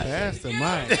 Pass the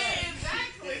mic.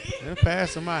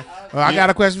 Pass the mic. Well, I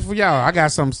got a question for y'all. I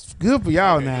got something good for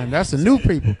y'all now. That's the new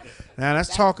people. Now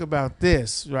let's talk about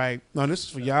this, right? No, this is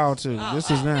for y'all too.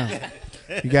 This is now.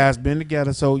 You guys been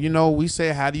together, so you know we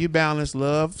say, how do you balance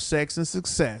love, sex, and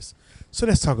success? So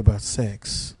let's talk about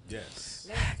sex. Yes.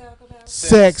 Let's talk about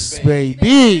Sex,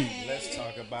 baby. Let's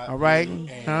talk about All right, you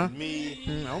and huh?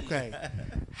 me. Okay.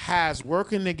 Has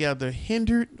working together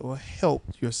hindered or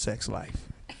helped your sex life?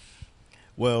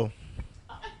 Well,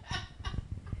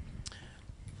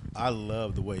 I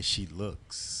love the way she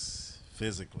looks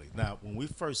physically. Now, when we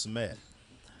first met,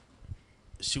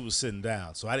 she was sitting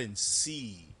down, so I didn't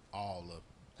see all of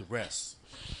the rest.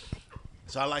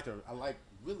 So I like her. I like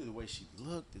really the way she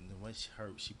looked and the way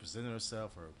she presented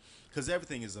herself. Because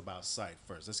everything is about sight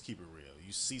first. Let's keep it real.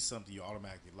 You see something, you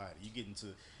automatically like it. You get into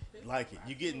like it.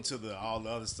 You get into all the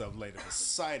other stuff later. The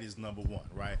sight is number one,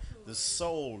 right? The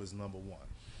soul is number one.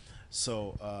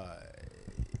 So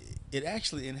it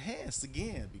actually enhanced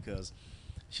again because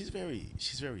she's very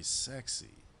sexy.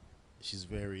 She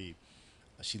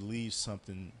leaves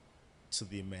something to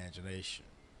the imagination,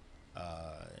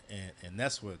 and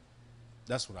that's what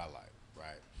I like,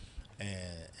 right?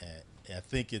 And I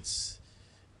think it's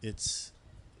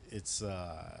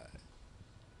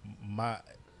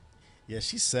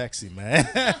she's sexy, man.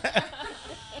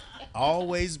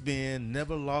 Always been,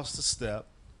 never lost a step.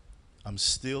 I'm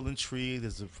still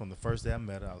intrigued from the first day I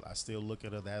met her. I still look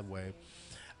at her that way.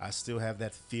 I still have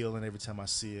that feeling every time I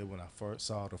see her when I first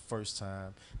saw her the first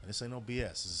time. And this ain't no BS.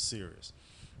 This is serious.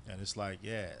 And it's like,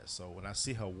 yeah. So when I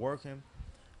see her working,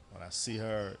 when I see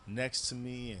her next to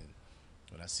me, and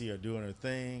when I see her doing her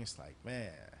thing, it's like,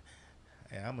 man,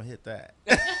 yeah, I'm going to hit that.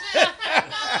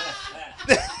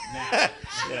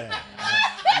 Yeah,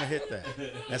 I'm going to hit that.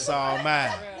 That's all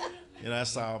mine. You know,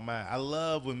 that's all mine. I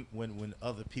love when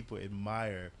other people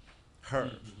admire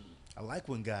her. I like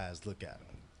when guys look at her.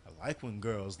 I like when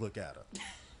girls look at her.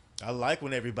 I like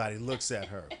when everybody looks at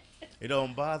her. It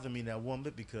don't bother me that one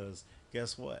bit because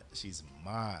guess what? She's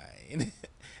mine.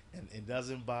 And it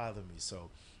doesn't bother me. So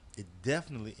it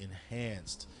definitely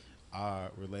enhanced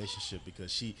our relationship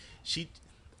because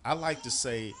I like to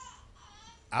say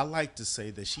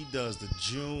that she does the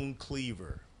June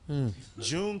Cleaver.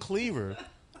 June Cleaver,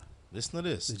 listen to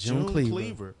this. June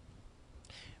Cleaver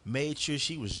made sure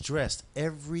she was dressed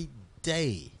every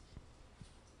day.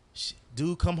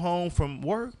 Dude come home from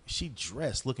work, she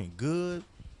dressed, looking good,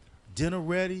 dinner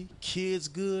ready, kids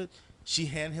good. She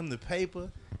handed him the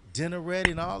paper, dinner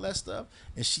ready, and all that stuff.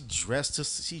 And she dressed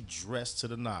to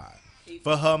the nod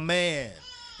for her man.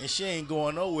 And she ain't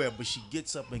going nowhere, but she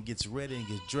gets up and gets ready and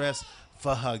gets dressed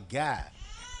for her guy.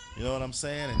 You know what I'm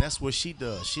saying? And that's what she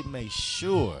does. She makes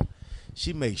sure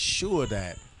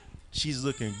that she's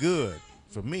looking good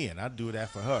for me, and I do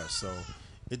that for her. So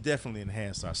it definitely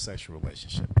enhanced our sexual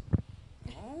relationship.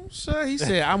 Sir, he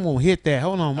said, I'm going to hit that.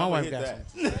 Hold on, my wife got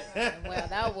something. Well,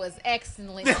 that was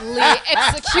excellently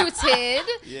executed.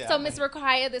 Yeah, So, Ms.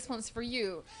 Rakaya, this one's for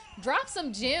you. Drop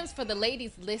some gems for the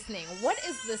ladies listening. What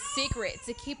is the secret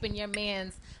to keeping your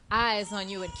man's eyes on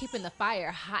you and keeping the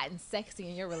fire hot and sexy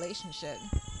in your relationship?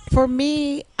 For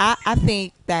me, I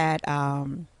think that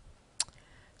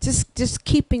just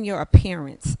keeping your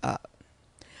appearance up.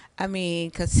 I mean,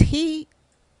 because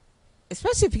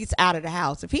especially if he's out of the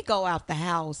house. If he go out the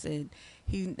house and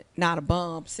he's not a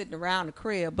bum sitting around the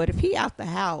crib, but if he out the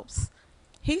house,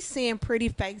 he's seeing pretty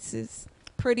faces,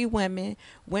 pretty women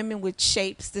with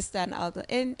shapes, this, that, and the other.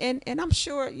 And I'm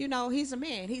sure, you know, he's a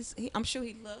man. I'm sure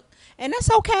he look, and that's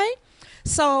okay.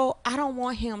 So I don't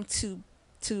want him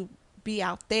to be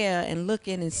out there and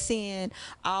looking and seeing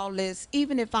all this,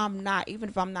 even if I'm not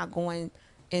going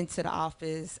into the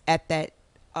office at that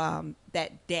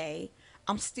day.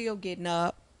 I'm still getting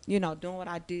up, you know, doing what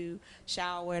I do,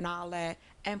 shower and all that,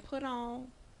 and put on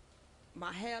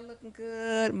my hair looking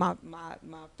good, my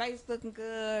face looking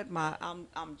good, I'm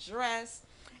dressed,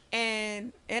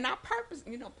 and I purpose,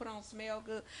 you know, put on smell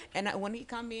good, and when he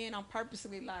come in, I'm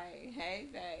purposely like, hey,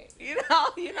 babe, you know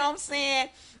what I'm saying,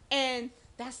 and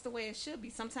that's the way it should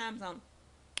be. Sometimes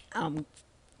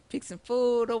fixing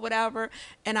food or whatever,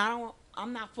 and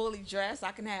I'm not fully dressed.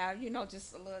 I can have,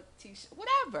 just a little t-shirt,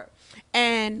 whatever.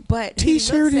 But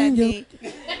T-shirt he in looks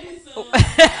your at me.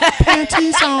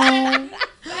 panties on.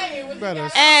 Better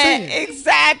sing.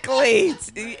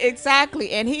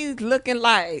 Exactly. And he's looking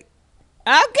like, okay,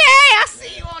 I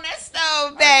see you on that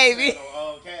stove, baby.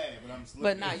 Okay, but I'm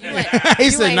But no, you He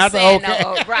you said ain't not the saying okay.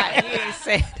 no, right? You ain't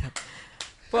saying no.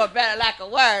 For a better lack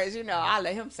of words, I'll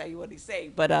let him say what he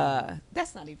say. But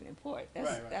that's not even important.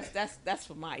 That's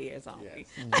for my ears only.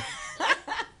 Yes.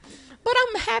 But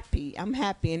I'm happy.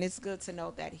 And it's good to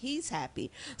know that he's happy.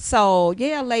 So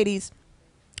yeah, ladies,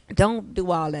 don't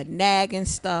do all that nagging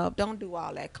stuff. Don't do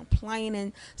all that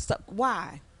complaining stuff.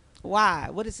 Why?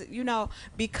 What is it?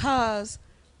 Because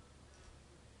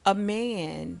a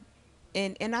man,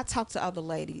 and I talk to other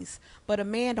ladies, but a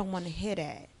man don't want to hear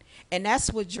that. And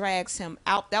that's what drags him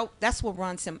out. That's what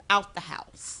runs him out the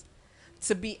house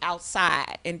to be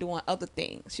outside and doing other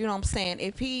things. You know what I'm saying?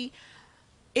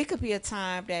 It could be a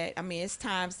time that, it's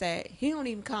times that he don't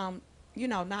even come,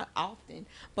 not often.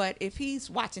 But if he's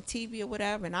watching TV or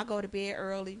whatever, and I go to bed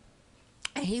early,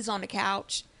 and he's on the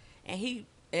couch, and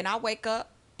I wake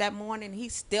up that morning,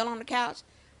 he's still on the couch.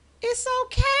 It's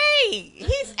okay.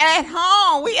 He's at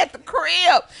home. We at the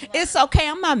crib. It's okay.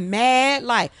 I'm not mad.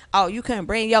 Like, oh, you couldn't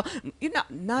bring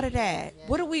none of that.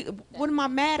 What am I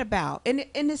mad about? And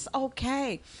it's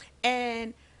okay.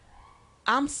 And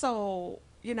I'm so,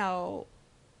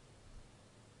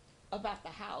 about the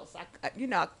house.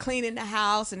 Cleaning the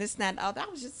house and this, that, and the other. I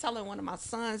was just telling one of my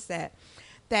sons that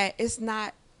it's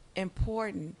not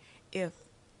important if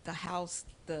the house,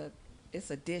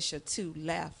 it's a dish or two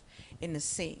left in the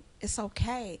sink. It's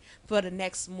okay for the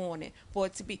next morning for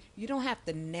it to be. You don't have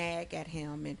to nag at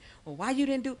him and, well, why you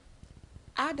didn't do.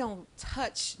 I don't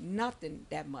touch nothing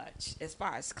that much as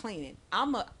far as cleaning. I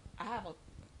have a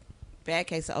bad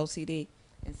case of OCD,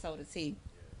 and so does he.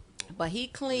 But he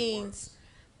cleans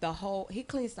the whole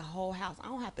house. I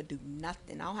don't have to do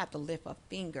nothing. I don't have to lift a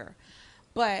finger.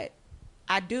 But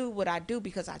I do what I do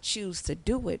because I choose to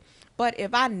do it. But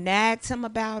if I nagged him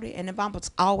about it, and if I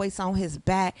was always on his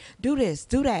back, do this,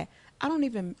 do that, I don't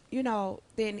even,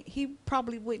 then he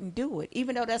probably wouldn't do it,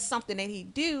 even though that's something that he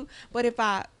do. But if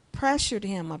I pressured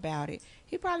him about it,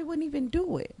 he probably wouldn't even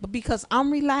do it. But because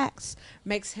I'm relaxed,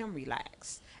 makes him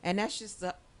relax. And that's just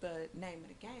the name of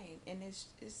the game. And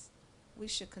we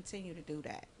should continue to do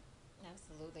that.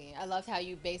 Absolutely. I loved how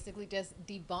you basically just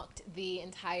debunked the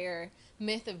entire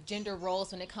myth of gender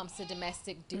roles when it comes to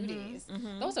domestic duties.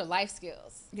 Mm-hmm. Those are life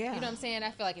skills. Yeah. You know what I'm saying?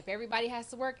 I feel like if everybody has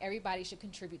to work, everybody should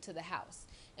contribute to the house.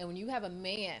 And when you have a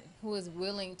man who is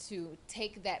willing to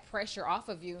take that pressure off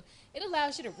of you, it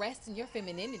allows you to rest in your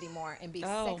femininity more and be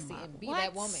sexy and be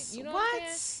that woman. You know what I'm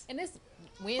saying? And this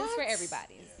wins for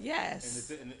everybody.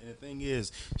 Yes. And the thing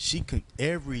is,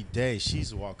 every day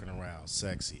she's walking around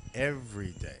sexy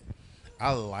every day.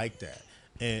 I like that.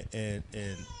 And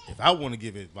if I want to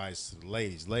give advice to the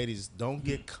ladies, don't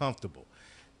get comfortable.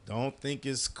 Don't think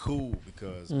it's cool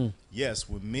because, yes,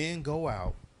 when men go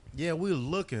out, yeah, we're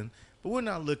looking, but we're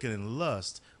not looking in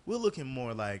lust. We're looking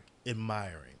more like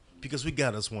admiring because we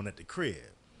got us one at the crib.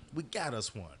 We got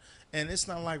us one. And it's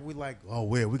not like we're like, oh,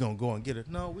 where we going to go and get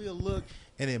it. No, we'll look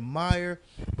and admire.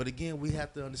 But, again, we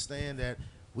have to understand that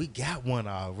we got one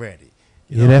already.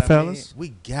 You hear that, fellas? We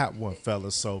got one,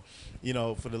 fellas. So,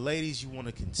 for the ladies, you want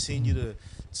to continue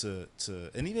to,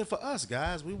 and even for us,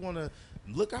 guys, we want to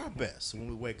look our best when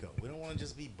we wake up. We don't want to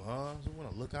just be bums. We want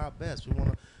to look our best. We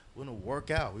want to work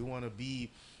out. We want to be,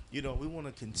 we want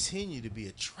to continue to be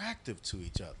attractive to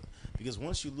each other. Because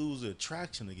once you lose the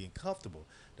attraction to get comfortable,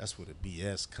 that's where the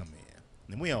BS come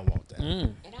in. And we don't want that.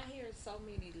 And I hear so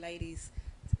many ladies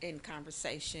in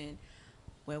conversation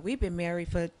where we've been married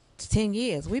for 10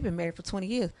 years. We've been married for 20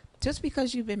 years. Just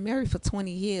because you've been married for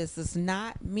 20 years does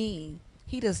not mean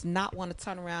he does not want to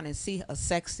turn around and see a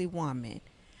sexy woman.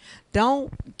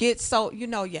 Don't get so,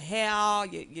 your hair,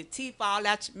 your teeth all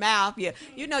out your mouth.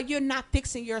 You're not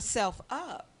fixing yourself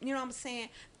up. You know what I'm saying?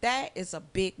 That is a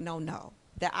big no-no.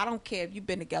 That I don't care if you've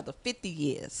been together 50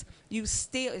 years. It's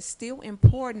still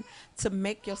important to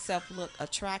make yourself look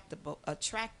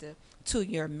attractive to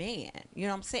your man. You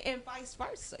know what I'm saying? And vice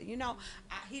versa.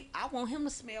 I want him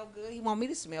to smell good. He want me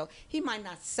to smell. He might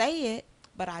not say it,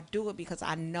 but I do it because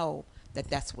I know that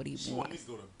that's what he wants. She want me to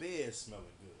go to bed smelling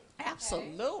good.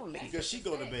 Absolutely. Because she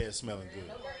go to bed smelling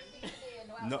good.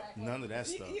 No, none of that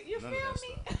stuff. You none feel of that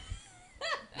me? stuff.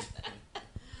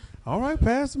 All right,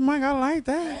 Pastor Mike, I like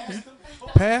that.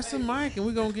 Pastor Mike, and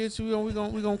we're gonna get you. We're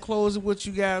gonna close it with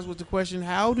you guys with the question: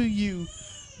 how do you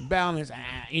balance?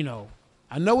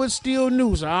 I know it's still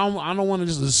new, so I don't want to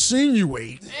just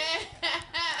insinuate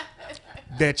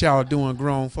that y'all doing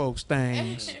grown folks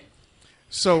things.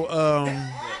 So I'm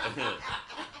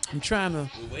trying to.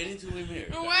 We're waiting till we're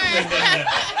married.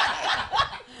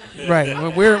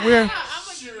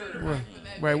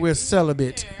 Right, we're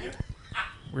celibate.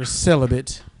 We're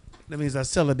celibate. That means I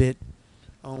celibate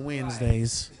on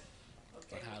Wednesdays.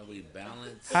 How do we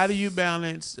balance? How do you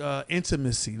balance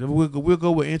intimacy? We'll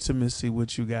go with intimacy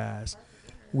with you guys,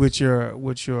 with your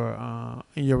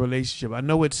in your relationship. I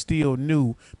know it's still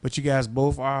new, but you guys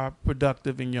both are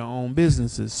productive in your own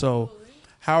businesses. So,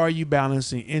 how are you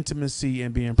balancing intimacy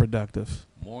and being productive?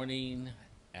 Morning,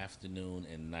 afternoon,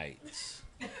 and nights.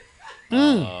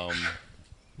 Man,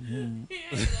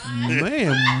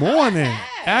 morning,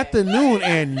 afternoon,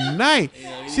 and night.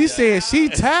 She said she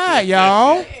tired,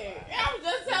 y'all. I'm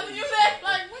just telling you that.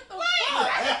 Like, what the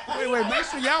fuck? Wait, make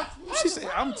sure y'all. She said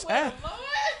I'm tired.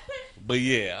 But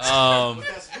yeah,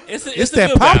 it's a that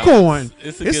good popcorn. balance.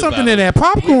 It's It's something in that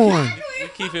popcorn. We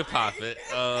keep it popping.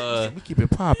 We keep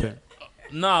it popping.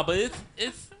 Nah, but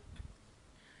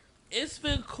it's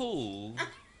been cool.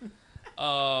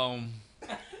 I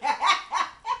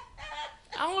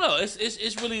don't know.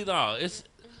 It's really no. It's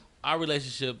our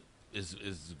relationship is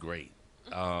great.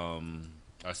 Our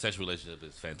sexual relationship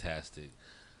is fantastic.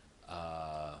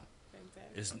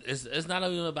 It's not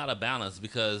even about a balance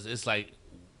because it's like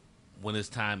when it's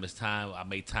time, it's time. I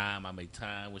make time.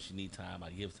 When she need time, I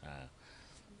give time.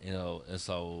 You know, and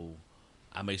so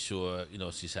I make sure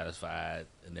she's satisfied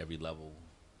in every level,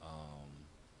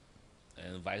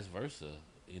 and vice versa.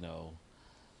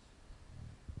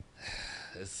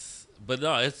 It's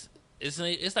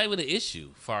not even an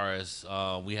issue. As far as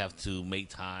we have to make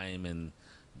time and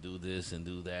do this and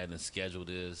do that and schedule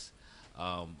this.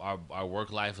 Our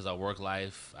work life is our work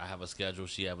life. I have a schedule.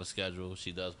 She have a schedule.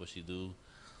 She does what she do.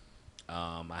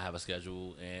 I have a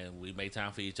schedule, and we make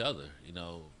time for each other.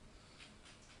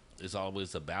 It's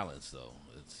always a balance, though.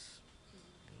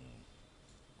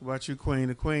 What about you, Queen?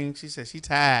 The Queen, she said she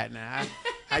tired now.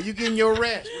 How you getting your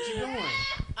rest? What you doing?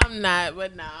 I'm not,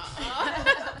 but no.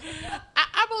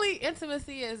 I believe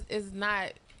intimacy is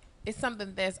not. It's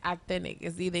something that's authentic.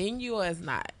 It's either in you or it's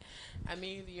not. I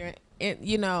mean, you're in,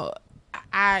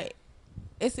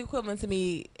 it's equivalent to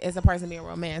me as a person being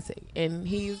romantic, and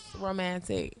he's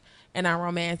romantic, and I'm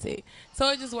romantic. So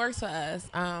it just works for us.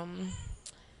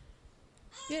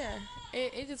 Yeah,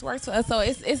 it just works for us. So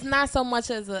it's not so much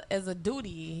as a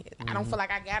duty. I don't feel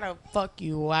like I gotta fuck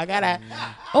you. Or I gotta.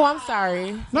 Oh, I'm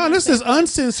sorry. No, this is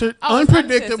uncensored, Oh, it's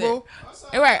unpredictable.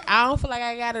 Right. I don't feel like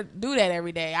I gotta do that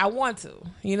every day. I want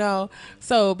to,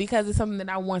 So because it's something that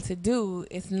I want to do,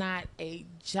 it's not a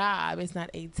job. It's not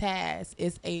a task.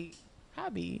 It's a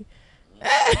hobby.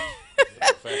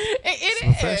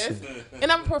 It is.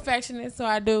 And I'm a perfectionist, so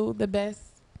I do the best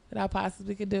that I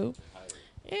possibly could do.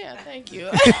 Yeah, thank you.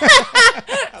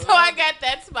 So I got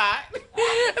that spot.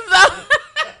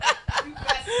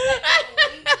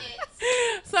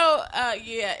 So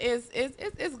yeah,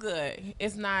 it's good.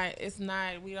 It's not.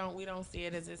 We don't see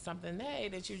it as it's something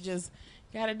that you just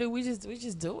gotta do. We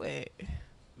just do it.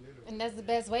 And that's the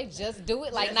best way. Just do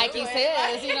it, like Nike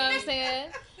says. You know what I'm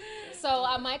saying? So,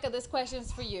 Micah, this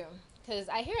question's for you, because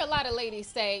I hear a lot of ladies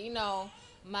say,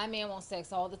 my man wants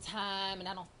sex all the time, and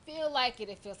I don't feel like it.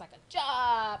 It feels like a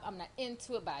job. I'm not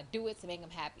into it, but I do it to make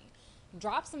him happy.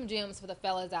 Drop some gems for the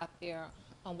fellas out there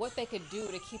on what they could do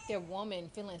to keep their woman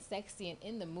feeling sexy and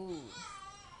in the mood.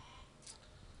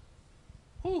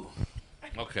 Whew.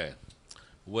 Okay.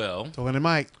 Well, Talking to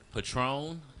Mike.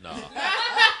 Patron, no.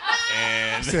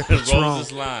 And said Patron.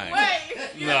 Rose's line. Wait,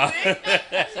 No. you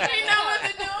know what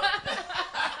to do.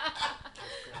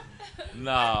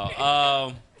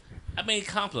 No. I mean,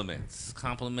 compliments,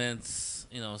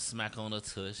 smack on the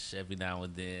tush every now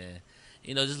and then,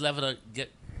 just letting her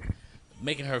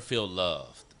making her feel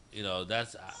loved.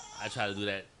 I try to do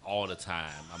that all the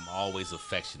time. I'm always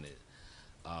affectionate.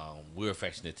 We're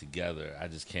affectionate together. I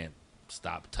just can't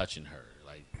stop touching her.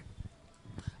 Like,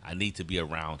 I need to be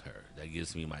around her. That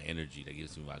gives me my energy. That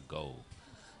gives me my goal.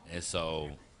 And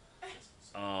so,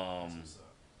 I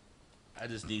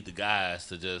just need the guys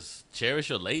to just cherish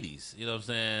your ladies. You know what I'm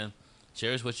saying?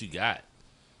 Cherish what you got,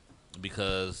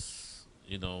 because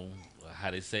how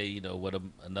they say, what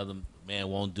another man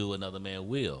won't do, another man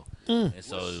will. And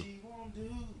so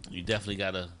you definitely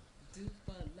gotta make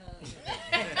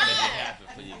it happen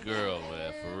for your girl,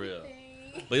 man, for real.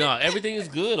 But everything is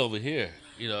good over here.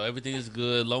 Everything is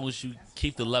good as long as you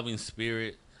keep the loving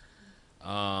spirit.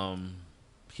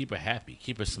 Keep her happy,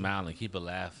 keep her smiling, keep her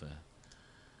laughing.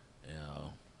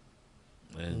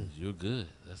 And you're good.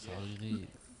 That's all you need.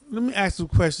 let me ask you a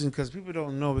question because people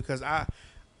don't know because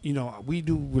we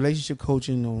do relationship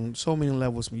coaching on so many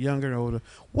levels from younger and older.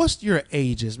 What's your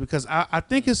ages? Because I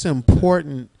think it's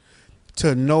important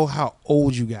to know how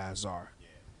old you guys are.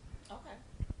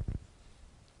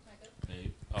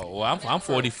 Oh, well, I'm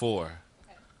 44. Okay.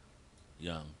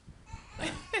 Young.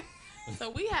 So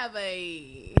we have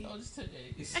a. Oh, just took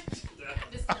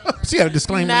She got a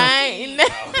disclaimer.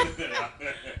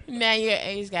 9-year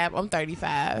age gap. I'm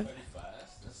 35.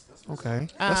 Okay.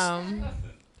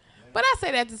 But I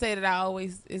say that to say that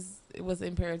it was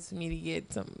imperative to me to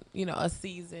get some, a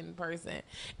seasoned person,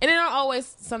 and it don't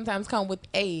always sometimes come with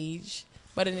age,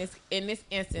 but in this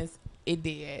instance, it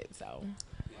did. So,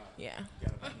 yeah.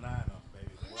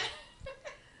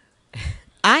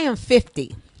 I am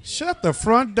 50. Shut the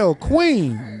front door,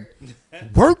 Queen.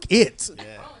 Work it.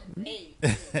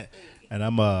 Yeah. And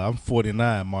I'm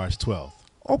 49, March 12th.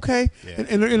 Okay. Yeah.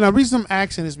 And the reason I'm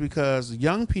asking is because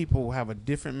young people have a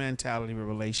different mentality with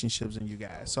relationships than you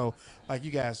guys. So, like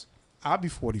you guys, I'll be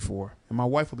 44, and my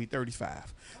wife will be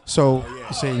 35. So,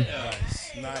 see.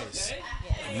 Nice.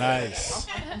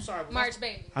 I'm sorry. March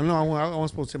baby. I know I wasn't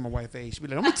supposed to tell my wife age. She'd be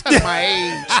like, let me tell you my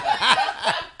age.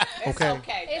 Okay.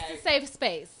 It's a safe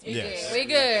space. Yes. We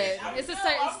good. It's a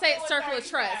safe circle of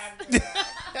trust.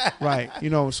 Right.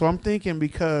 So I'm thinking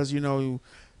because, I'm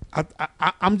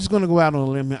just going to go out on a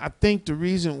limb here. I think the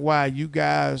reason why you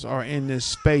guys are in this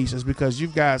space is because you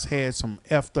guys had some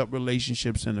effed up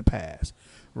relationships in the past.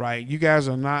 Right. You guys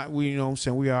are not, we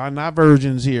are not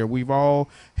virgins here. We've all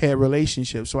had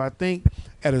relationships. So I think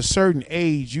at a certain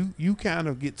age, you kind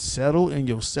of get settled in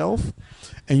yourself,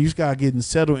 and you start getting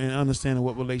settled and understanding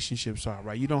what relationships are.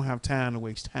 Right. You don't have time to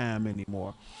waste time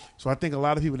anymore. So I think a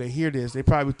lot of people that hear this, they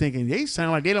probably thinking they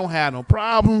sound like they don't have no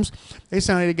problems. They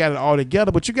sound like they got it all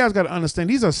together. But you guys got to understand,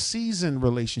 these are seasoned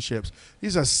relationships.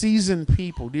 These are seasoned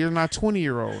people. These are not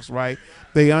 20-year-olds, right?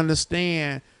 They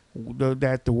understand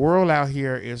that the world out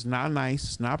here is not nice.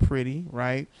 It's not pretty,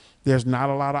 right? There's not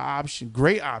a lot of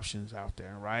great options out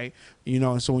there, right?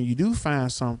 And so when you do find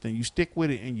something, you stick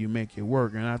with it and you make it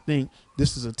work. And I think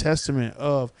this is a testament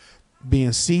of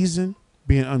being seasoned,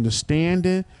 being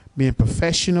understanding, being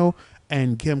professional,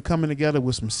 and coming together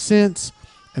with some sense.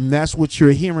 And that's what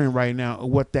you're hearing right now,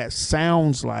 what that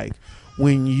sounds like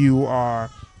when you are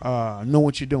know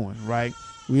what you're doing, right?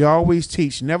 We always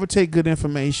teach, never take good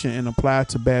information and apply it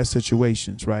to bad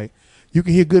situations, right? You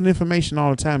can hear good information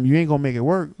all the time. You ain't going to make it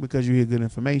work because you hear good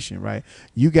information, right?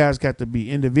 You guys got to be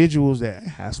individuals that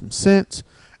have some sense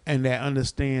and that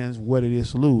understands what it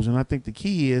is to lose. And I think the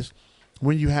key is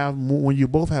when you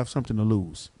both have something to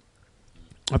lose.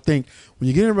 I think when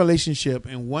you get in a relationship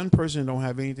and one person don't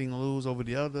have anything to lose over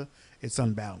the other, it's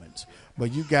unbalanced.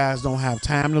 But you guys don't have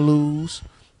time to lose.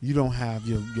 You don't have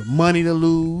your money to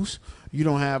lose. You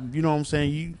don't have, you know what I'm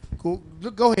saying? You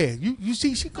go ahead. You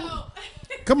see, she go.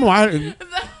 Come on.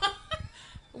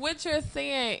 What you're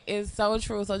saying is so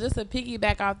true. So just to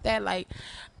piggyback off that, like,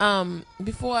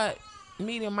 before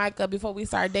meeting Micah, before we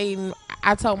started dating,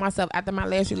 I told myself after my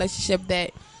last relationship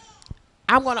that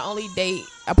I'm going to only date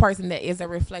a person that is a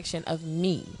reflection of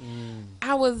me.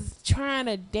 I was trying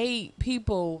to date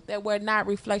people that were not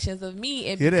reflections of me.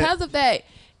 And because of that,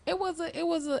 it was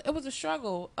a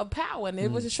struggle of power, and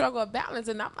it was a struggle of balance.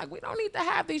 And I'm like, we don't need to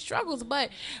have these struggles. But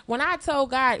when I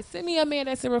told God, send me a man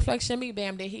that's a reflection of me,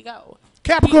 bam, there he go.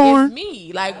 Capricorn. He is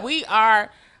me. Like, we are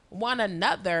one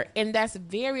another. And that's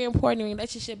very important in a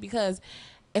relationship, because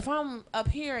if I'm up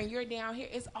here and you're down here,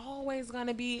 it's always going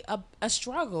to be a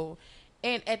struggle.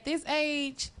 And at this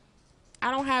age,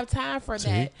 I don't have time for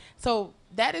that. So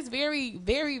that is very,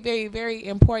 very, very, very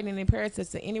important and imperative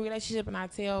to any relationship. And I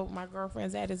tell my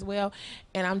girlfriends that as well.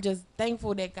 And I'm just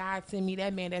thankful that God sent me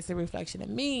that man that's a reflection of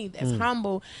me, that's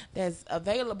humble, that's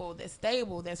available, that's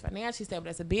stable, that's financially stable,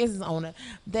 that's a business owner,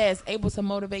 that's able to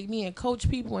motivate me and coach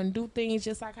people and do things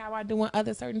just like how I do in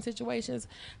other certain situations.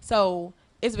 So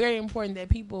it's very important that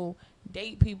people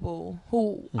date people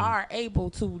who are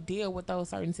able to deal with those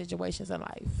certain situations in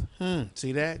life.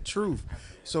 See that? Truth.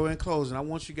 So in closing, I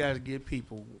want you guys to give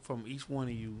people, from each one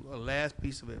of you, a last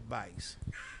piece of advice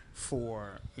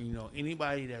for,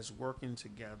 anybody that's working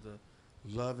together,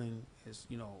 loving.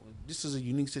 This is a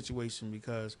unique situation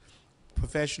because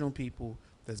professional people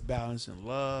that's balancing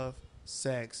love,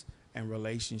 sex, and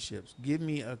relationships. Give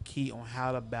me a key on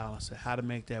how to balance it, how to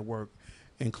make that work.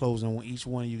 In closing, I want each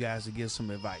one of you guys to give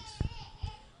some advice.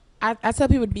 I tell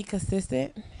people to be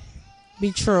consistent,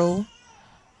 be true.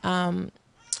 My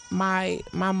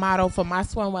motto for my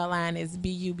swimwear line is be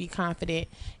you, be confident.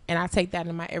 And I take that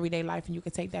in my everyday life, and you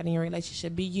can take that in your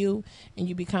relationship. Be you, and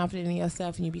you be confident in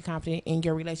yourself, and you be confident in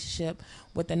your relationship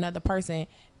with another person.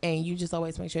 and you just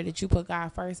always make sure that you put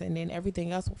God first, and then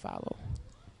everything else will follow.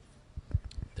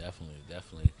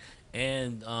 Definitely.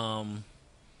 And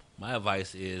my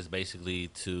advice is basically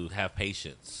to have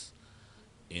patience.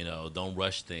 Don't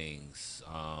rush things.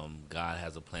 God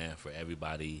has a plan for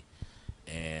everybody,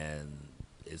 and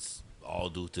it's all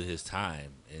due to His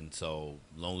time. And so,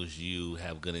 long as you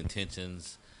have good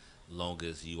intentions, long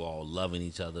as you all loving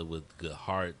each other with good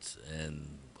hearts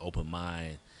and open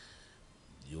mind,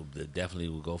 you definitely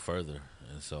will go further.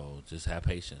 And so, just have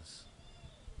patience.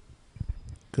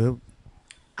 Good.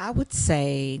 I would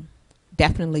say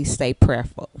definitely stay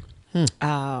prayerful.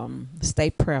 Stay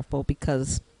prayerful,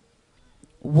 because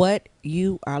what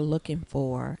you are looking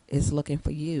for is looking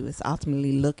for you. It's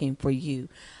ultimately looking for you.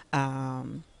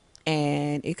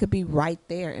 And it could be right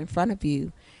there in front of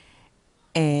you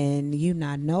and you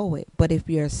not know it. But if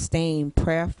you're staying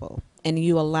prayerful and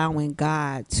you allowing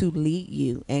God to lead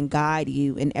you and guide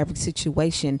you in every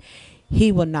situation,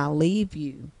 He will not leave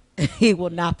you. He will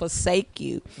not forsake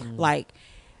you. Like,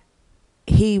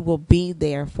 He will be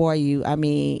there for you. I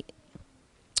mean,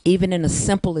 even in the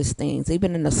simplest things,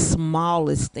 even in the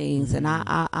smallest things. And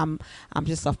I'm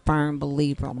just a firm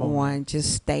believer on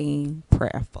just staying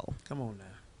prayerful. Come on now.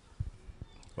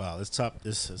 Wow,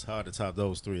 this is hard to top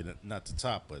those three. Not to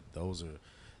top, but those are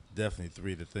definitely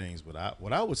three of the things. But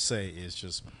what I would say is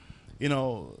just,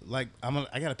 like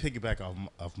I got to piggyback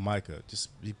off Micah. Just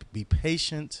be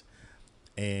patient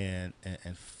and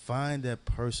find that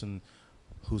person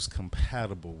who's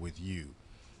compatible with you,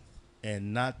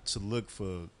 and not to look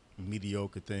for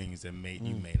mediocre things that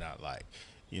you may not like.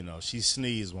 She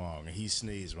sneezed wrong and he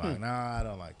sneezed wrong. No, I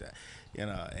don't like that.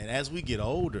 And as we get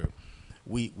older,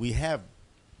 we have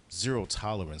zero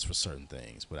tolerance for certain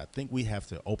things, but I think we have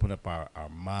to open up our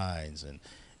minds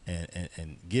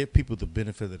and give people the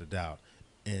benefit of the doubt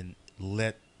and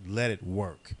let it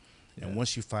work. Yeah. And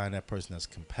once you find that person that's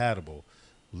compatible,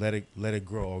 let it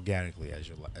grow organically,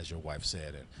 as your wife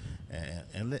said,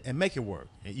 and make it work.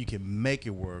 And you can make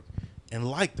it work and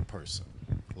like the person,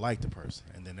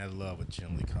 and then that love will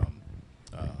generally come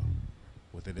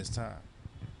within its time.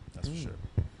 That's for sure.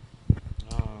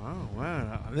 Oh,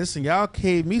 wow. Listen, y'all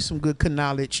gave me some good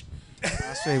knowledge.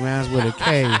 I say mine's with a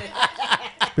K.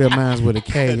 Spell mine's with a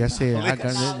K. I said I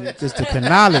got just the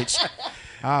knowledge.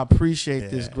 I appreciate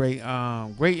this great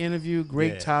interview,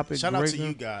 great topic. Shout out to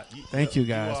you guys. Thank you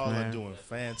guys, you all man. are doing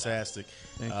fantastic.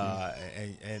 Thank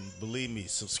you. And believe me,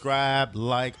 subscribe,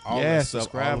 like, all that stuff.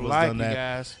 Subscribe, all of us like, done you that.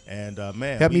 guys. And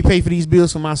man, help me pay for these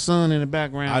bills for my son in the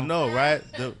background. I know, right?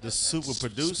 The super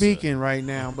producer speaking right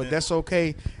now, but that's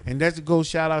okay. And that's a go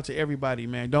shout out to everybody,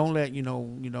 man. Don't let I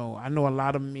know a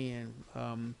lot of men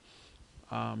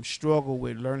struggle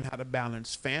with learning how to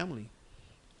balance family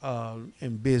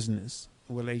and business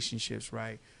relationships,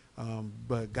 right?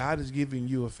 But God is giving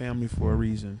you a family for a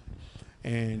reason,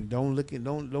 and don't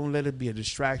let it be a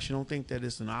distraction. Don't think that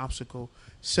it's an obstacle.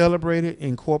 Celebrate it,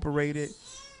 incorporate it,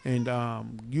 and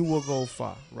you will go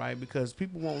far, right? Because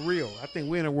people want real. I think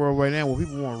we're in a world right now where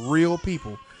people want real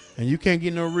people, and you can't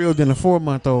get no real than a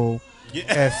 4-month-old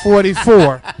at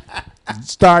 44.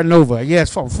 Starting over.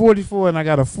 Yes, from 44 and I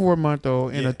got a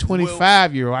 4-month-old and a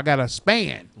 25-year-old. I got a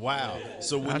span. Wow.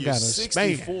 So when you're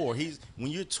 64,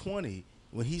 when you're 20,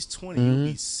 when he's 20, you'll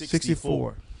be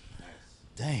 64.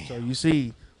 Damn. So you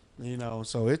see,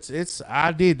 so it's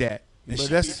I did that. And but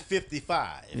that's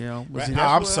 55. Right? See,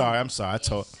 I'm sorry. I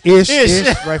told ish,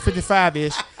 right,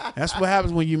 55-ish. That's what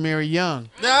happens when you marry young.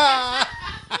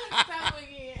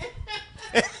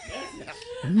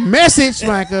 Message,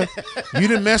 Micah. You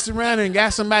done messed around and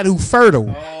got somebody who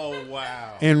fertile. Oh,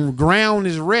 wow. And ground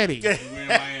is ready.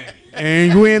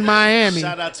 And you in Miami.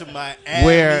 Shout out to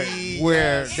Miami.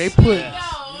 Where they put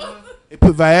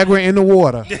Viagra in the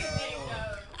water.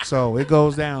 So it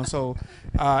goes down. So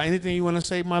anything you want to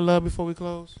say, my love, before we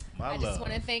close? I just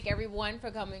want to thank everyone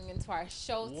for coming into our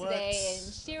show today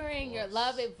and sharing your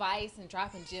love, advice, and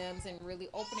dropping gems and really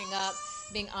opening up,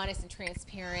 being honest and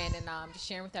transparent, and just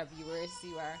sharing with our viewers.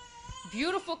 You are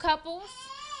beautiful couples.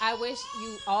 I wish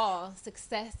you all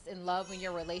success and love in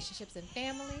your relationships and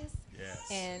families. Yes.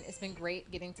 And it's been great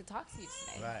getting to talk to you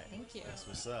today. Right. Thank you. That's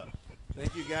what's up.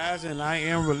 Thank you, guys. And I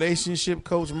am relationship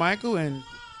coach Michael, and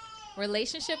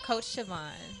relationship coach Siobhan.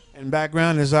 And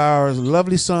background is our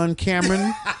lovely son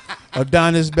Cameron.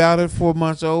 Adonis Ballard, 4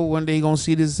 months old. One day he gonna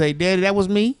see this and say, "Daddy, that was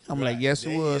me." I'm like, "Yes,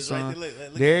 it was, son."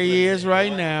 There he is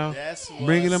right now,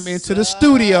 bringing him into the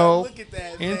studio. Look at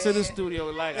that, into the studio.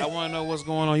 Like, I want to know what's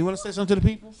going on. You want to say something to the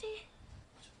people?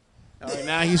 All right,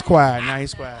 now he's quiet.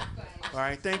 All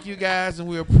right, thank you guys, and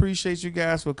we appreciate you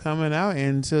guys for coming out.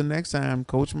 And until next time,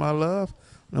 Coach My Love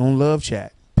on Love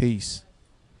Chat. Peace.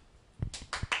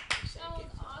 That was an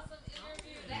awesome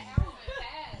interview. That hour went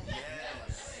fast.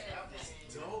 That was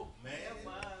dope, man. It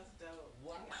was dope.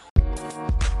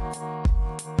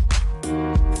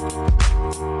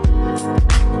 Wow.